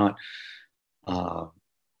Uchi, whatnot.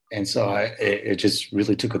 And so it just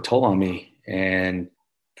really took a toll on me. And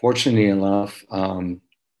fortunately enough,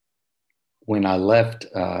 when I left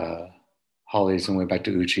Holly's and went back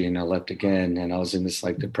to Uchi and I left again and I was in this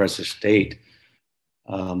like depressive state,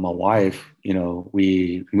 my wife,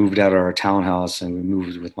 we moved out of our townhouse and we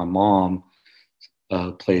moved with my mom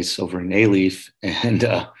place over in A-Leaf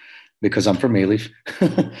and because I'm from A-Leaf.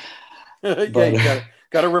 But, yeah,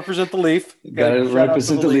 got to represent the Leaf. Got to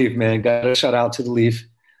represent the Leaf, man. Got to shout out to the Leaf.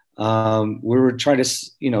 We were trying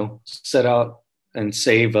to, set out and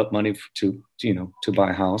save up money to buy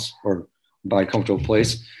a house or buy a comfortable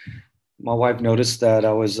place. My wife noticed that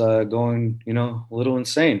I was going, a little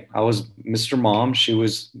insane. I was Mr. Mom. She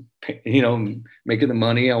was, making the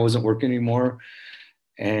money. I wasn't working anymore.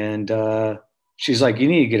 And she's like, you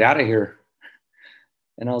need to get out of here.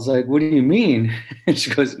 And I was like, what do you mean? And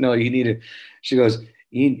she goes, no, you need to, she goes,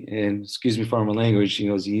 and excuse me for my language. She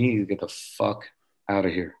goes, you need to get the fuck out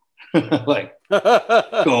of here. Like,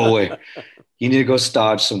 go away. You need to go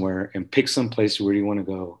stodge somewhere and pick some place where you want to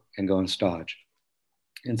go and go and stodge.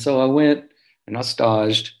 And so I went and I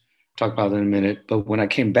staged. Talk about that in a minute. But when I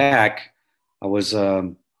came back, I was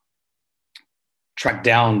tracked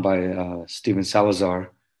down by Steven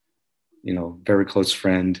Salazar, very close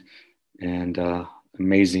friend and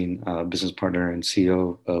amazing business partner and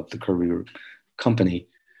CEO of the Kirby Group company.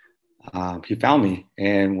 He found me.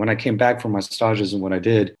 And when I came back from my stages and what I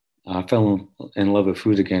did, I fell in love with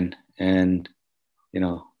food again. And,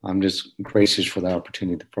 I'm just gracious for that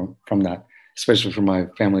opportunity from that, especially for my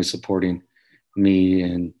family supporting me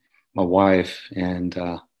and my wife. And,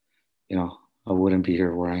 I wouldn't be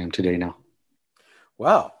here where I am today now.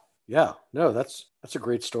 Wow. Yeah. No, that's a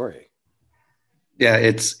great story. Yeah,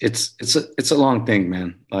 it's a long thing,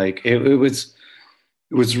 man. Like it was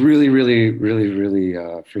really, really, really, really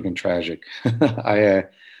freaking tragic.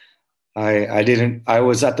 I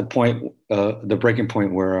was at the point, the breaking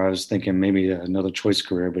point where I was thinking maybe another choice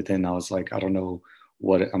career, but then I was like, I don't know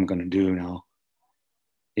what I'm going to do now.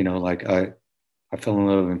 Like I fell in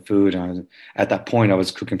love in food. And at that point I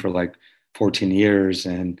was cooking for like 14 years.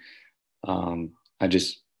 And I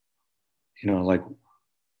just, like,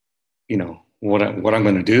 what I'm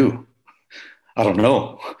going to do. I don't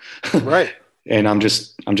know. Right. And I'm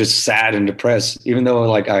just sad and depressed, even though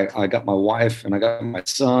like I got my wife and I got my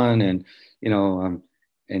son and,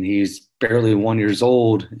 and he's barely 1 year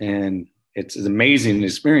old and it's an amazing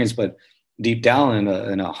experience, but deep down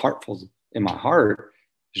in my heart,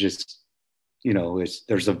 it's just,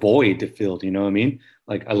 there's a void to fill. You know what I mean?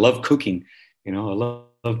 Like I love cooking, I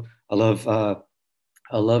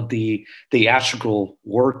love the theatrical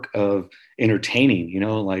work of entertaining,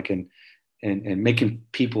 and making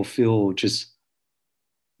people feel just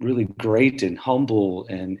really great and humble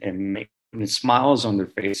and making smiles on their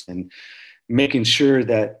face and making sure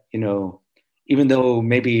that, even though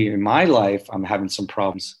maybe in my life I'm having some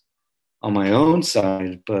problems on my own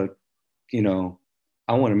side, but,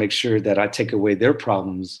 I want to make sure that I take away their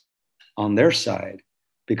problems on their side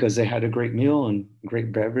because they had a great meal and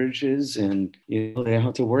great beverages and, they don't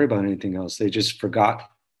have to worry about anything else. They just forgot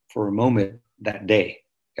for a moment that day.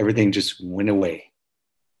 Everything just went away.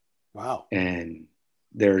 Wow. And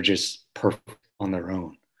they're just perfect on their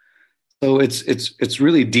own. So it's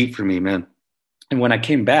really deep for me, man. And when I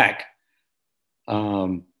came back,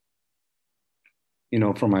 for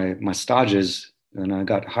my stages and I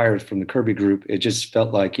got hired from the Kirby Group, it just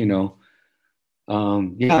felt like, yeah,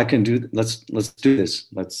 I can do. Let's do this.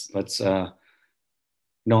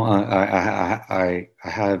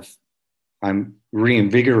 I'm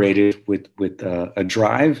reinvigorated with a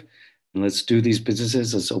drive. And let's do these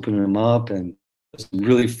businesses. Let's open them up and some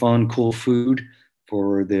really fun, cool food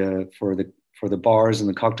for the bars and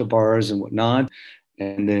the cocktail bars and whatnot.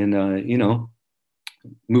 And then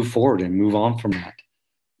move forward and move on from that.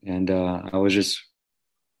 And I was just,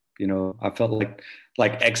 I felt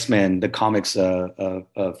like X-Men, the comics,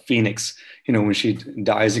 Phoenix, when she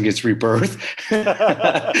dies and gets rebirth.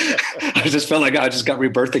 I just felt like I just got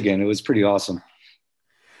rebirth again. It was pretty awesome.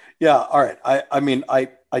 Yeah. All right.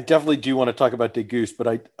 I definitely do want to talk about Degust, but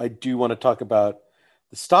I do want to talk about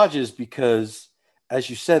the stages because, as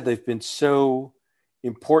you said, they've been so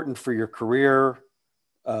important for your career.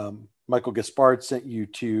 Michael Gaspard sent you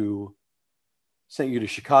to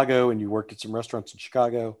Chicago, and you worked at some restaurants in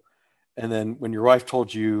Chicago. And then when your wife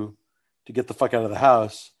told you to get the fuck out of the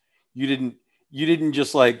house, you didn't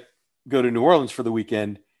just like go to New Orleans for the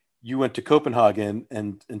weekend. You went to Copenhagen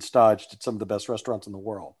and staged at some of the best restaurants in the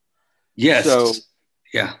world. Yes. So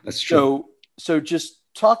yeah, that's true. So just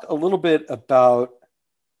talk a little bit about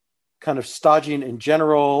kind of staging in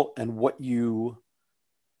general and what you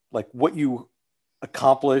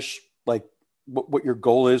accomplish, like what your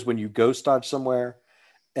goal is when you go stage somewhere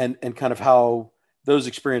and kind of how those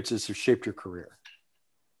experiences have shaped your career.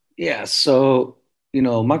 Yeah. So,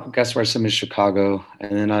 Michael Gaspar sent me to Chicago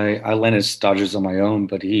and then I landed stages on my own,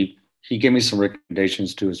 but he gave me some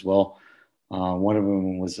recommendations too as well. One of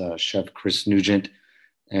them was Chef Chris Nugent.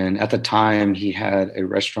 And at the time he had a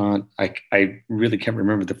restaurant. I really can't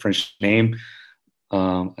remember the French name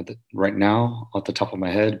right now off the top of my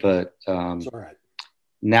head, but It's all right.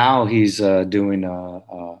 Now he's doing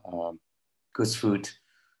good food,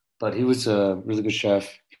 but he was a really good chef.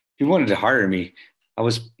 He wanted to hire me. I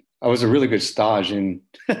was a really good stage, and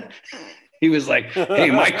he was like,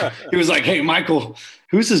 "Hey, Michael." He was like, "Hey, Michael,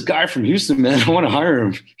 who's this guy from Houston, man? I want to hire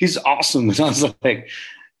him. He's awesome." And I was like,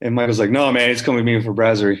 and Michael's like, "No, man, he's coming with me for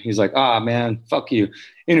brasserie." He's like, "Ah, man, fuck you."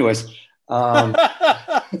 Anyways,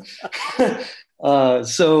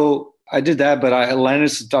 so I did that, but I landed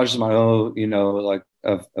stages on my own.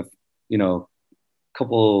 A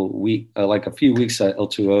few weeks at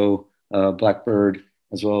L2O, Blackbird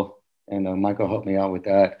as well. And Michael helped me out with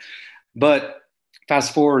that. But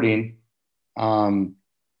fast forwarding, going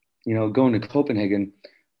to Copenhagen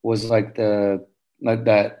was like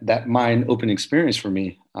that mind opening experience for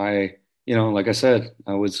me. Like I said,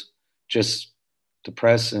 I was just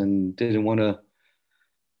depressed and didn't want to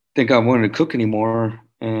think I wanted to cook anymore.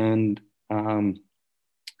 And when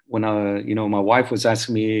my wife was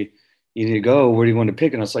asking me, you need to go, where do you want to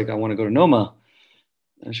pick? And I was like, I want to go to Noma.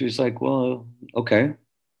 And she was like, well, okay,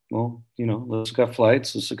 well, let's look at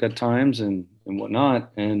flights, let's look at times and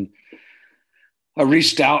whatnot. And I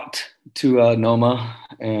reached out to Noma,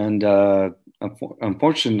 and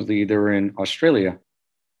unfortunately, they were in Australia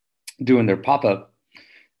doing their pop up,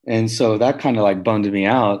 and so that kind of like bummed me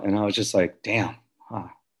out. And I was just like, "Damn,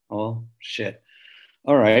 oh shit,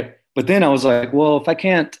 all right." But then I was like, "Well, if I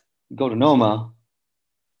can't go to Noma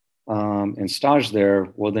and stage there,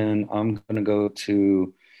 well, then I'm gonna go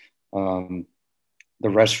to the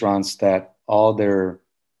restaurants that all their,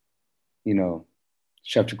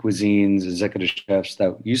 chef de cuisines, executive chefs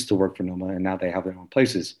that used to work for Noma, and now they have their own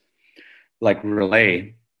places, like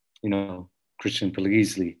Relay, Christian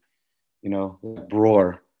Pelisley, like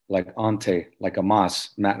Bror, like Ante, like Amas,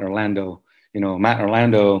 Matt Orlando. Matt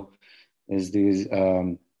Orlando is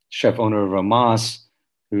the chef owner of Amas,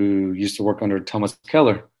 who used to work under Thomas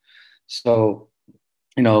Keller. So,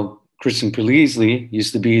 Christian Pelisley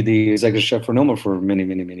used to be the executive chef for Noma for many,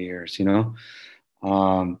 many, many years,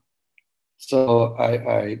 So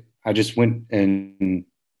I just went and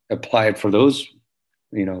applied for those,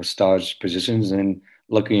 stage positions, and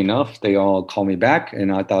lucky enough, they all called me back,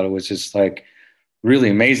 and I thought it was just like really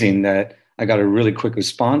amazing that I got a really quick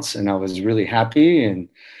response, and I was really happy. And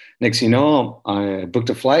next thing you know, I booked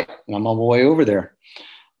a flight, and I'm on my way over there.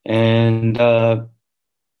 And I'm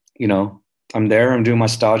there. I'm doing my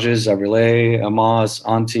stages at Relay, Amos,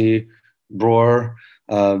 Auntie, Bror,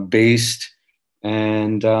 Based.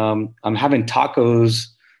 And I'm having tacos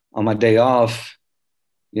on my day off,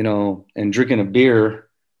 and drinking a beer,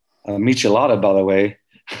 michelada, by the way,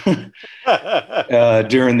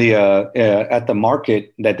 during the at the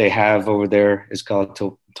market that they have over there. It's called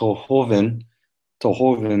Tolhoven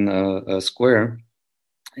Square,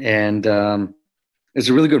 and it's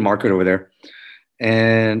a really good market over there.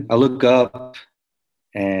 And I look up,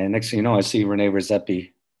 and next thing you know, I see Rene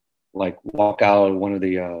Redzepi like walk out of one of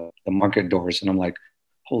the market doors, and I'm like,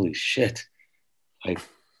 holy shit, like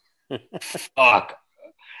fuck.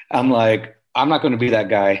 I'm like, I'm not going to be that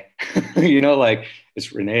guy, like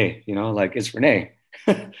it's Rene, like it's Rene.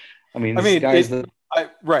 I mean,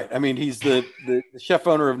 right. I mean, he's the chef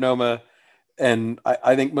owner of Noma, and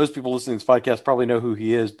I think most people listening to this podcast probably know who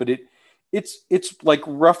he is. But it's like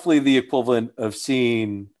roughly the equivalent of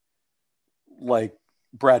seeing like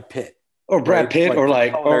Brad Pitt. Or Brad Pitt,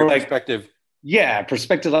 like, or like perspective. Yeah,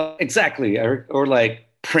 perspective, exactly. Or like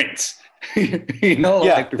Prince. Yeah,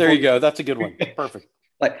 like there you go. That's a good one. Perfect.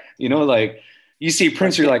 Like, like you see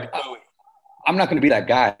Prince, you're like, oh, I'm not going to be that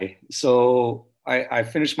guy. So I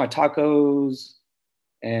finished my tacos,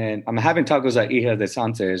 and I'm having tacos at Hija de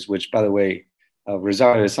Santos, which, by the way,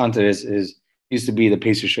 Rosario de Santos used to be the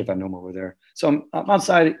pastry chef at Noma over there. So I'm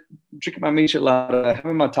outside drinking my michelada,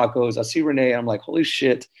 having my tacos. I see Rene. I'm like, holy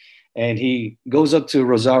shit. And he goes up to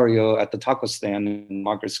Rosario at the taco stand in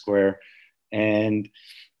Market Square. And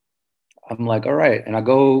I'm like, all right. And I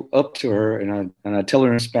go up to her, and I tell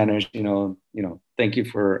her in Spanish, thank you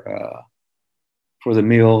for the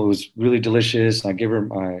meal. It was really delicious. I give her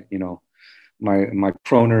my, my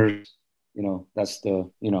kroners, that's the,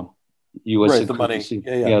 U.S. Right, the money.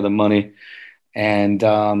 Yeah, the money. And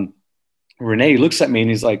Rene looks at me, and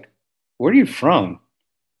he's like, where are you from?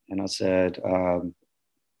 And I said,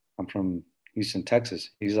 I'm from Houston,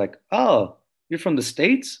 Texas. He's like, oh, you're from the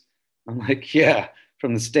States? I'm like, yeah,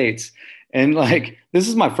 from the States. And like, this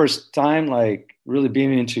is my first time like really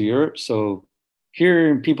being into Europe. So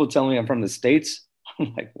hearing people telling me I'm from the States,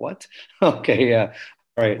 I'm like, what? Okay, yeah.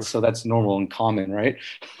 All right. So that's normal and common, right?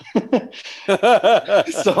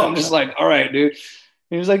 So I'm just like, all right, dude.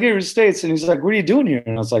 He was like, hey, you're in the States. And he's like, what are you doing here?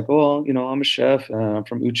 And I was like, well, I'm a chef. I'm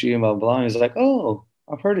from Uchi and blah, blah, blah. And he's like, oh,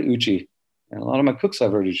 I've heard of Uchi. And a lot of my cooks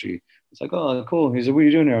I've heard of Uchi. It's like, oh, cool. He said, what are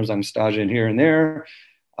you doing here? I was like, I'm staging here and there.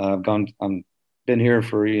 I'm been here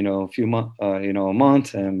for, a few months, a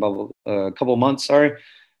month and a couple of months, sorry.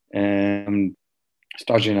 And I'm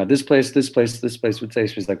staging at this place with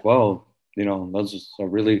taste. He's like, wow, those are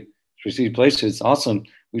really strategic places. It's awesome.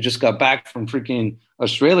 We just got back from freaking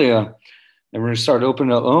Australia, and we're going to start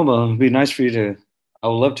opening up Oma. It'd be nice for you to, I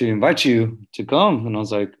would love to invite you to come. And I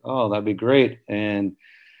was like, oh, that'd be great. And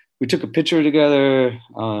we took a picture together.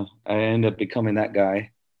 I ended up becoming that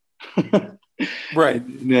guy. Right.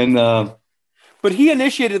 And then, But he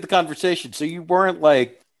initiated the conversation, so you weren't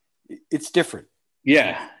like, it's different.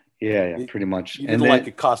 Yeah, pretty much. You And didn't then like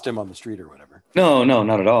accost him on the street or whatever. no,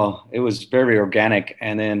 not at all. It was very organic.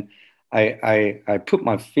 And then I put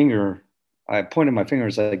my finger, I pointed my finger.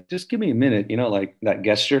 It's like, just give me a minute, like that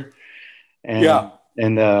gesture. Yeah.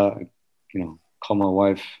 And call my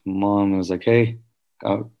wife, mom. I was like, hey,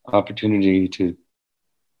 got opportunity to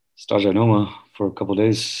start at Noma for a couple of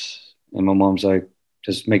days. And my mom's like,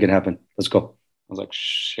 just make it happen. Let's go. I was like,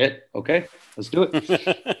 shit, okay, let's do it.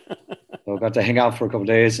 So I got to hang out for a couple of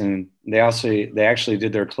days, and they actually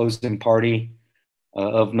did their closing party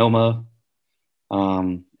of Noma.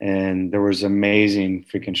 And there was amazing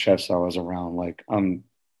freaking chefs I was around. Like,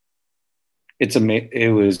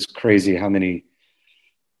 it was crazy how many,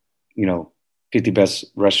 50 best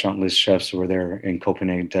restaurant list chefs were there in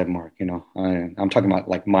Copenhagen, Denmark. I'm talking about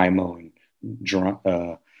like Mimo and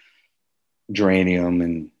Geranium,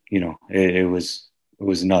 and it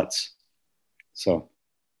was nuts. So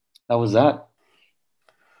that was that.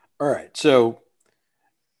 All right. So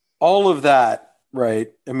all of that, right?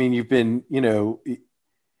 I mean, you've been,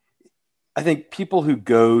 I think people who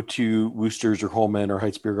go to Wooster's or Holman or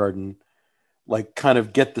Heights Beer Garden, like, kind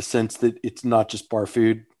of get the sense that it's not just bar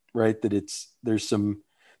food, right? That there's some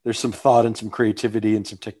thought and some creativity and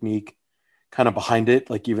some technique kind of behind it.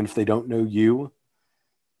 Like, even if they don't know you,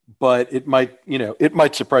 but it might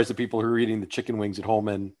surprise the people who are eating the chicken wings at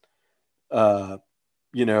Holman, or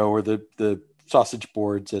the sausage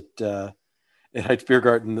boards at Heights Beer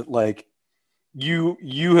Garden, that like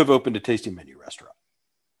you have opened a tasting menu restaurant.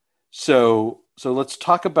 So let's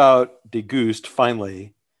talk about Degust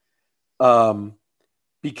finally,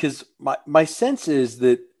 because my sense is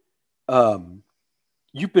that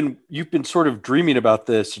you've been sort of dreaming about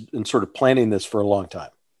this and sort of planning this for a long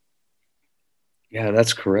time. Yeah,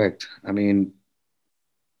 that's correct. I mean,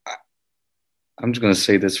 I'm just going to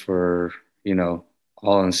say this for,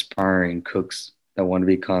 all inspiring cooks that want to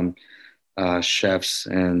become chefs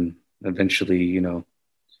and eventually, a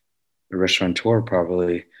restaurateur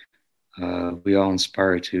probably. We all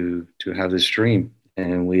inspire to have this dream,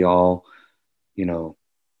 and we all, you know,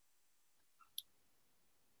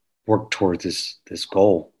 work toward this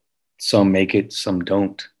goal. Some make it, some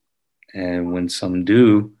don't, and when some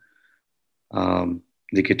do,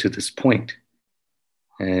 they get to this point.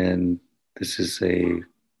 And this is a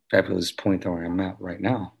fabulous point where I'm at right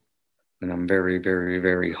now, and I'm very, very,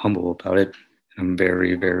 very humble about it. I'm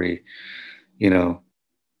very, very, you know,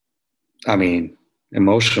 I mean,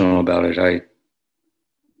 emotional about it.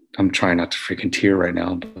 I'm trying not to freaking tear right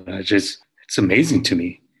now, but it's amazing to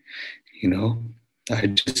me, you know.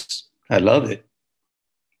 I love it.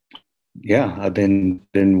 Yeah, I've been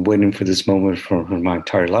waiting for this moment for my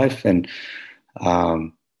entire life, and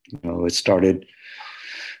it started,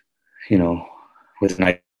 you know, with an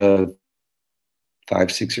idea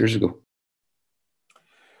 5, 6 years ago.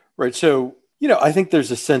 Right. So, I think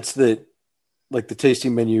there's a sense that like the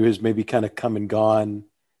tasting menu has maybe kind of come and gone,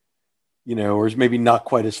 or is maybe not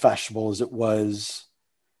quite as fashionable as it was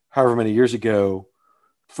however many years ago.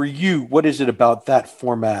 For you, what is it about that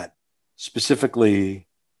format specifically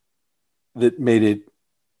that made it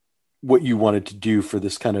what you wanted to do for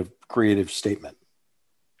this kind of creative statement?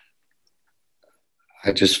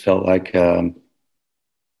 I just felt like doing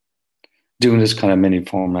this kind of mini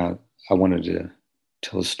format, I wanted to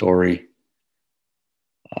tell a story.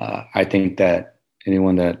 I think that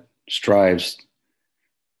anyone that strives,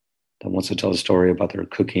 that wants to tell a story about their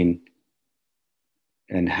cooking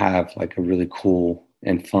and have like a really cool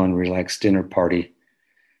and fun, relaxed dinner party,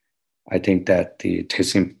 I think that the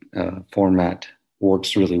tasting format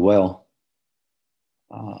works really well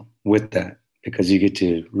with that, because you get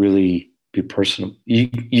to really be personal. You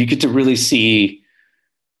get to really see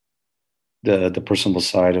the personable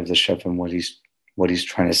side of the chef and what he's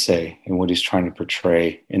trying to say and what he's trying to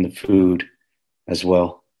portray in the food as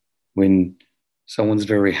well. When someone's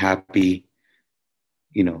very happy,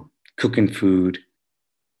 cooking food,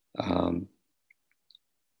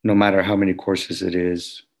 no matter how many courses it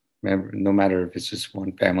is, no matter if it's just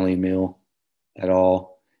one family meal at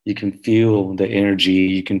all, you can feel the energy,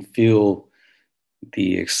 you can feel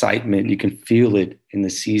the excitement, you can feel it in the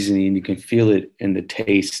seasoning, you can feel it in the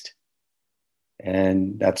taste.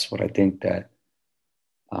 And that's what I think that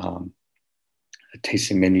a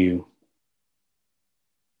tasting menu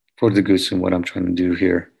for the Goose and what I'm trying to do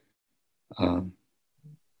here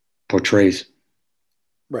portrays.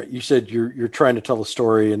 Right. You said you're trying to tell a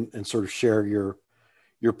story and sort of share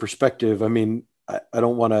your perspective. I mean, I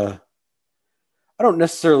don't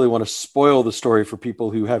necessarily want to spoil the story for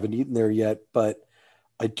people who haven't eaten there yet, but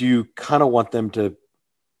I do kind of want them to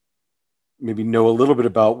maybe know a little bit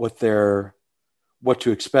about what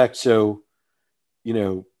to expect. So,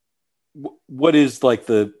 what is like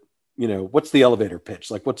what's the elevator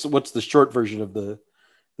pitch? Like, what's the short version of the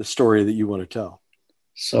story that you want to tell?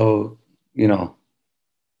 So,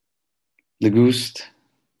 Degust.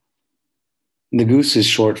 Degust is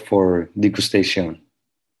short for degustation.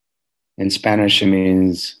 In Spanish, it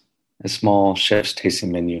means a small chef's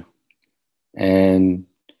tasting menu. And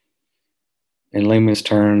in layman's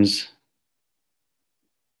terms,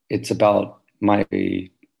 it's about my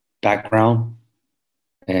background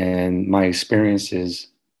and my experiences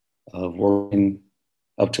of working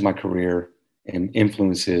up to my career and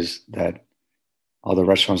influences that all the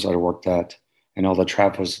restaurants that I worked at and all the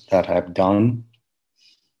travels that I've done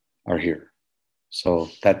are here. So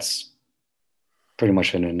that's pretty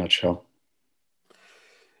much in a nutshell.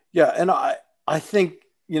 Yeah, and I think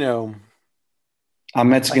I'm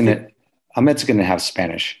Mexican. I'm Mexican and have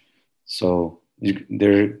Spanish, so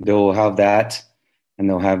they'll have that, and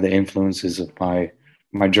they'll have the influences of my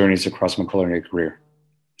journeys across my culinary career.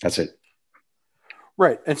 That's it.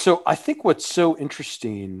 Right. And so I think what's so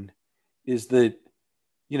interesting is that,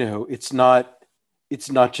 it's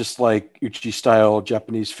not just like uchi style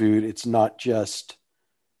Japanese food. It's not just,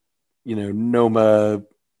 Noma,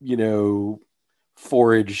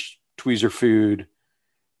 forage tweezer food.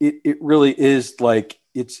 It really is like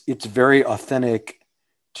it's very authentic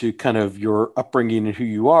to kind of your upbringing and who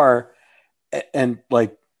you are. And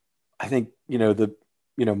like I think,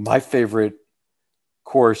 my favorite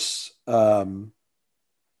course,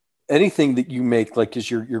 anything that you make, like, is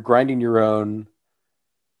you're grinding your own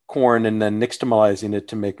corn and then nixtamalizing it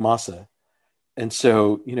to make masa. And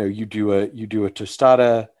so, you do a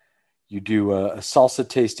tostada, you do a salsa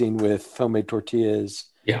tasting with homemade tortillas,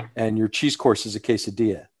 Yeah. and your cheese course is a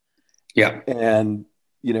quesadilla. Yeah. And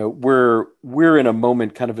we're in a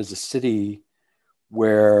moment kind of as a city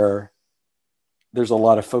where there's a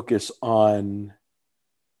lot of focus on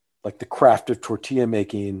like the craft of tortilla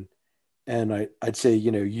making. And I'd say,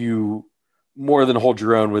 you more than hold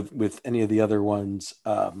your own with any of the other ones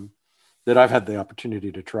that I've had the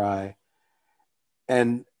opportunity to try.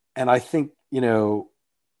 And I think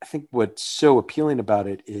what's so appealing about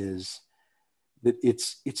it is that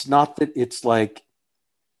it's not that it's like,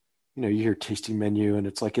 you hear tasting menu and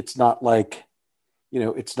it's like, it's not like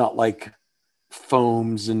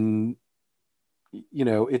foams and,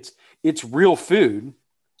 it's real food.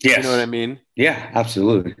 Yes. You know what I mean? Yeah,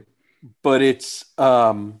 absolutely. But it's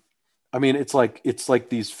like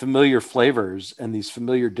these familiar flavors and these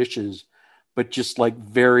familiar dishes, but just like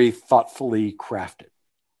very thoughtfully crafted.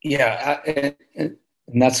 Yeah. And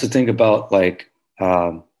that's the thing about like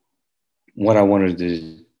what I wanted to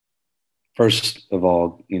do. First of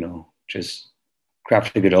all, just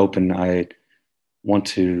crafting it open. I want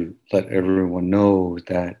to let everyone know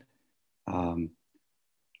that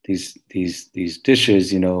these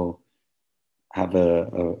dishes, have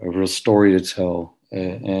a real story to tell,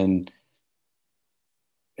 and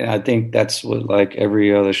I think that's what like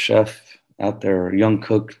every other chef out there, a young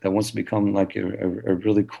cook that wants to become like a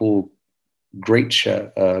really cool great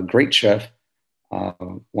chef uh,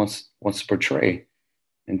 wants to portray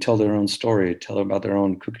and tell their own story, tell about their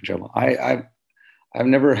own cooking job. I've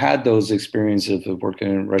never had those experiences of working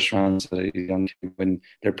in restaurants as a young kid when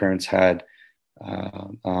their parents had uh,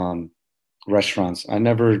 um, restaurants. I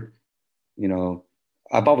never,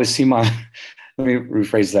 I've always seen my, let me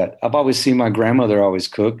rephrase that. I've always seen my grandmother always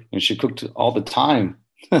cook, and she cooked all the time,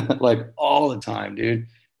 like all the time, dude.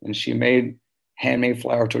 And she made handmade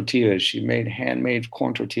flour tortillas. She made handmade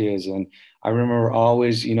corn tortillas. And I remember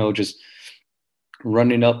always, just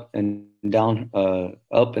running up and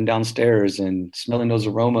downstairs and smelling those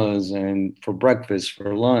aromas, and for breakfast,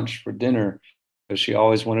 for lunch, for dinner, because she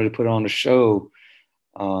always wanted to put on a show.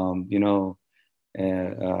 And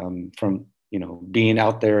from being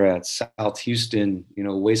out there at South Houston,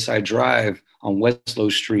 Wayside Drive on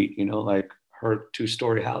Westlow Street, like her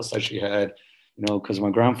 2-story house that she had, because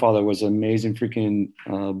my grandfather was an amazing freaking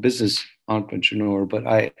business entrepreneur, but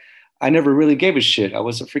I never really gave a shit. I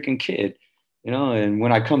was a freaking kid. And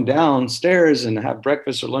when I come downstairs and have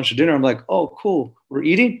breakfast or lunch or dinner, I'm like, oh, cool, we're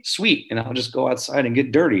eating, sweet. And I'll just go outside and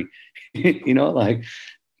get dirty, like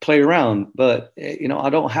play around. But,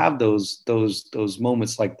 I don't have those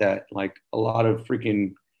moments like that. Like a lot of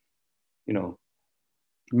freaking,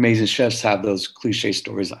 amazing chefs have those cliche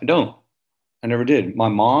stories. I never did. My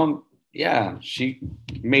mom, yeah, she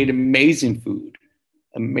made amazing food.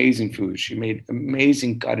 She made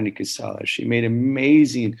amazing carne quesada. She made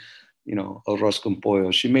amazing arroz con pollo.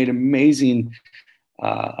 She made amazing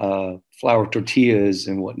flour tortillas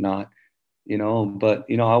and whatnot. but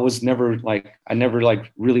I was never I never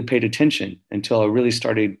really paid attention until I really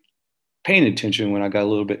started paying attention when I got a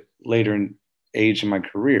little bit later in age in my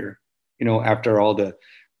career, after all the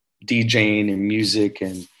DJing and music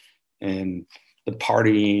and the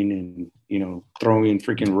partying and, throwing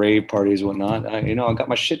freaking rave parties and whatnot. I got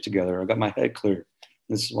my shit together. I got my head clear.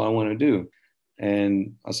 This is what I want to do.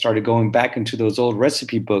 And I started going back into those old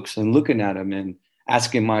recipe books and looking at them and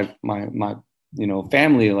asking my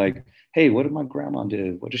family, like, hey, what did my grandma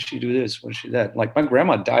do? What did she do this? What did she that? Like, my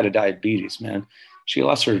grandma died of diabetes, man. She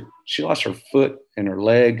lost her foot and her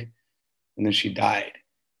leg, and then she died,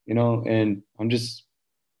 and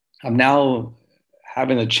I'm now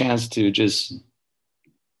having a chance to just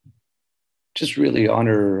really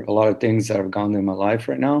honor a lot of things that have gone in my life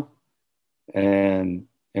right now and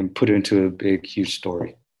put it into a big, huge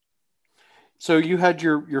story. So you had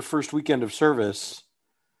your first weekend of service.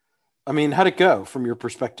 I mean, how'd it go from your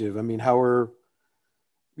perspective? I mean, how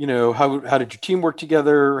did your team work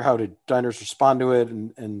together? How did diners respond to it?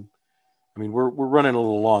 And I mean, we're running a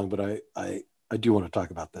little long, but I do want to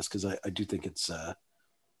talk about this because I do think it's, I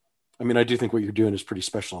do think what you're doing is pretty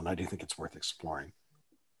special, and I do think it's worth exploring.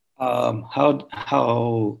 How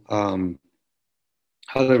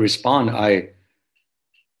they respond?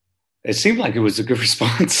 It seemed like it was a good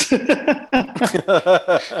response. I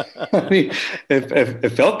mean, it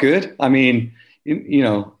felt good. I mean,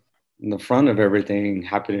 in the front of everything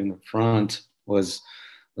happening in the front was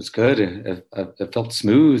good. It felt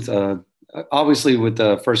smooth. Obviously, with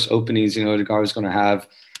the first openings, the guy was going to have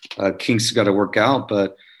kinks got to work out,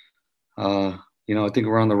 but I think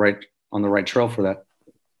we're on the right trail for that.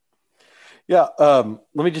 Yeah.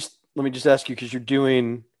 Let me just ask you, because you're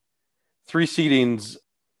doing 3 seatings,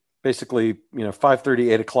 basically,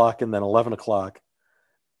 5:30, 8 o'clock, and then 11 o'clock.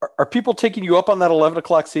 Are people taking you up on that 11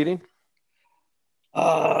 o'clock seating?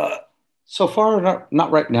 So far,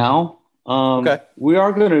 not right now. Okay. We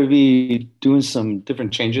are going to be doing some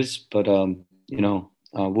different changes, but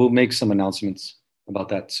we'll make some announcements about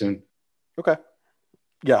that soon. Okay.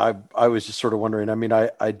 Yeah, I was just sort of wondering. I mean,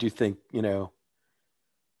 I do think,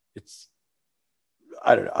 it's,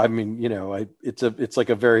 I don't know. I mean, it's like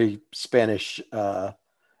a very Spanish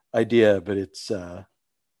idea, but it's I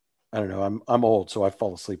don't know. I'm old, so I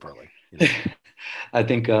fall asleep early. I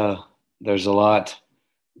think there's a lot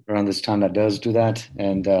around this time that does do that,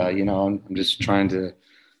 and I'm just trying to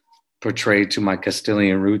portray to my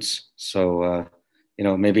Castilian roots. So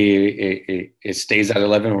maybe it stays at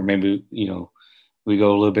 11, or maybe we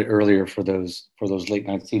go a little bit earlier for those late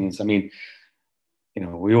night seatings. I mean,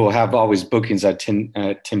 we will have always bookings at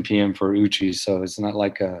 10 p.m. for Uchi, so it's not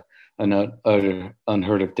like an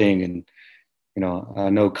unheard of thing. And I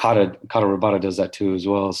know Kata Rabata does that too as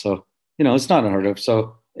well. So it's not unheard of.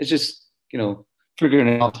 So it's just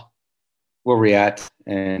figuring out where we're at,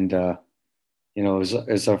 and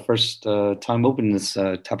it's our first time opening this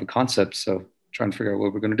type of concept. So trying to figure out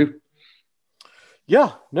what we're going to do.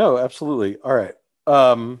 Yeah. No. Absolutely. All right.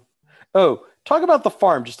 Talk about the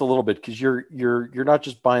farm just a little bit, because you're not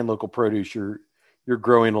just buying local produce. You're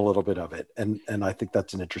growing a little bit of it, and I think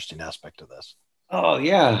that's an interesting aspect of this. Oh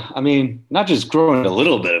yeah, I mean, not just growing a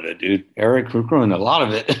little bit of it, dude. Eric, we're growing a lot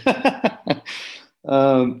of it.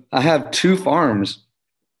 I have 2 farms.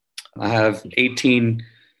 I have 18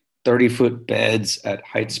 30-foot beds at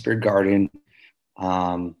Heights Spear Garden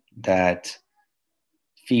that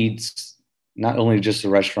feeds not only just the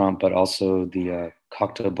restaurant, but also the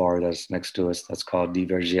cocktail bar that's next to us. That's called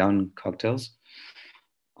Diversion Cocktails.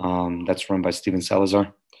 That's run by Steven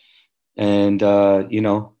Salazar. And,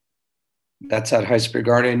 that's at Heights Spear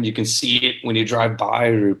Garden. You can see it when you drive by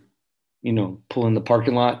or, pull in the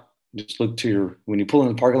parking lot. Just look to when you pull in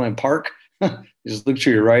the parking lot and park, just look to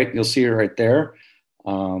your right. You'll see it right there.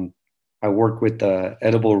 I work with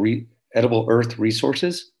Edible Earth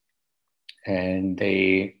Resources, and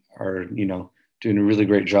they are, doing a really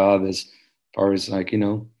great job as far as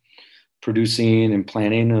producing and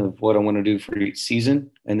planning of what I want to do for each season.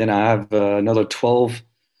 And then I have another 12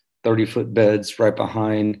 30-foot beds right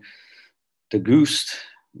behind Degust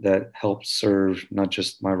that helps serve not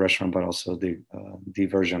just my restaurant, but also the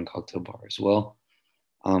Diversion cocktail bar as well.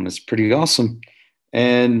 It's pretty awesome.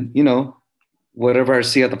 And, whatever I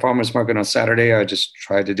see at the farmer's market on Saturday, I just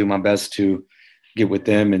try to do my best to get with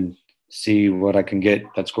them and see what I can get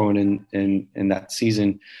that's growing in that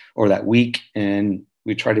season or that week. And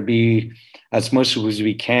we try to be, as much as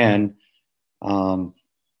we can,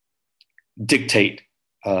 dictate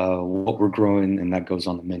what we're growing, and that goes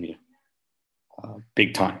on the menu.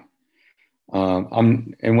 Big time.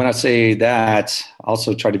 And when I say that, I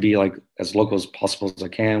also try to be like as local as possible as I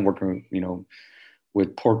can, working,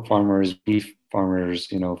 with pork farmers, beef farmers,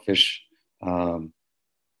 fish,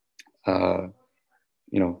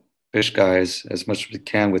 fish guys as much as we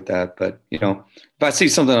can with that. But, if I see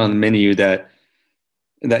something on the menu that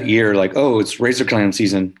year, like, oh, it's razor clam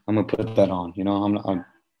season, I'm going to put that on,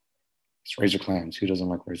 it's razor clams. Who doesn't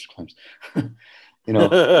like razor clams?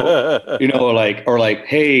 Or like,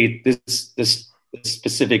 hey, this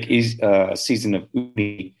specific season of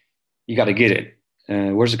uni, you got to get it.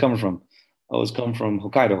 Where's it coming from? Oh, it's coming from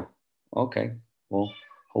Hokkaido. Okay, well,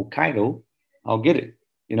 Hokkaido, I'll get it.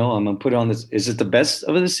 I'm gonna put it on this. Is it the best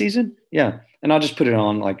of the season? Yeah, and I'll just put it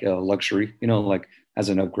on like a luxury, like as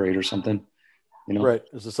an upgrade or something. Right,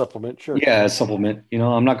 as a supplement, sure. Yeah, a supplement.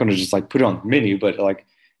 I'm not gonna just like put it on the menu, but like,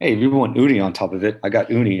 hey, if you want uni on top of it, I got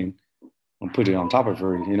uni and I'll put it on top of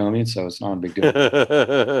her. You know what I mean? So it's not a big deal.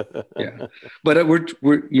 Yeah, but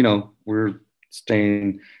we're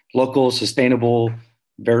staying local, sustainable,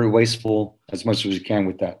 very wasteful as much as we can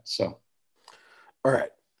with that. So, all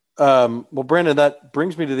right. Well, Brandon, that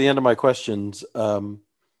brings me to the end of my questions. Like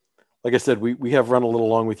I said, we have run a little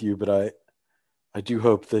long with you, but I do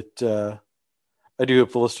hope that the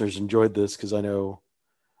listeners enjoyed this, because I know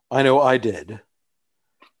I did.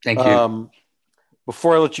 Thank you.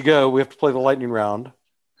 Before I let you go, we have to play the lightning round.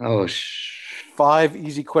 Oh, 5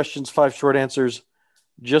 easy questions, 5 short answers.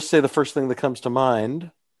 Just say the first thing that comes to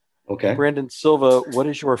mind. Okay. Brandon Silva, what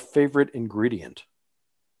is your favorite ingredient?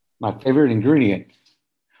 My favorite ingredient?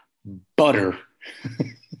 Butter.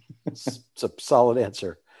 It's a solid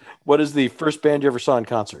answer. What is the first band you ever saw in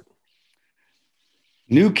concert?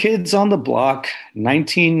 New Kids on the Block,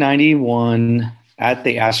 1991 at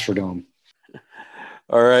the Astrodome.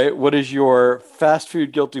 All right. What is your fast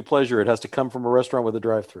food guilty pleasure? It has to come from a restaurant with a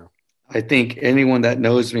drive-thru. I think anyone that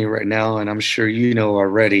knows me right now, and I'm sure you know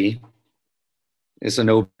already, it's a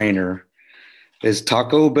no-brainer, is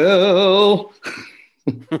Taco Bell.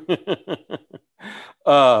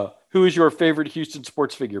 Who is your favorite Houston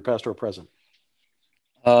sports figure, past or present?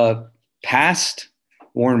 Past,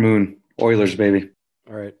 Warren Moon, Oilers, baby.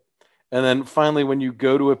 All right. And then finally, when you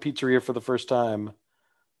go to a pizzeria for the first time,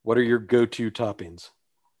 what are your go-to toppings?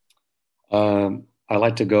 I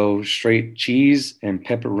like to go straight cheese and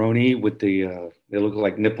pepperoni with they look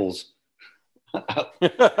like nipples. Got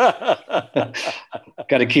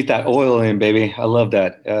to keep that oil in, baby. I love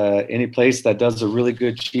that. Any place that does a really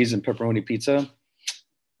good cheese and pepperoni pizza,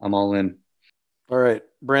 I'm all in. All right,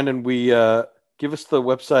 Brandon, we give us the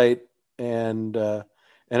website and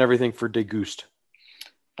everything for Degust.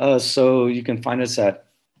 So you can find us at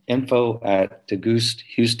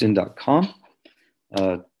info@degusthouston.com.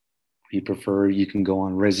 If you prefer, you can go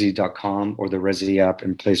on Resi.com or the Resi app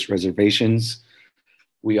and place reservations.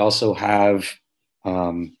 We also have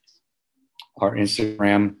our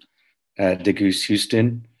Instagram at Degust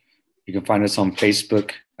Houston. You can find us on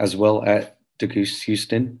Facebook as well at Degust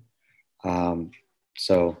Houston.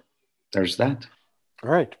 So there's that. All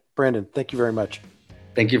right, Brandon, thank you very much.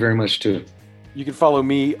 Thank you very much too. You can follow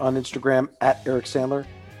me on Instagram at Eric Sandler.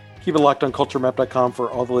 Keep it locked on culturemap.com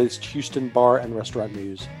for all the latest Houston bar and restaurant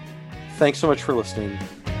news. Thanks so much for listening.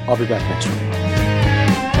 I'll be back next week.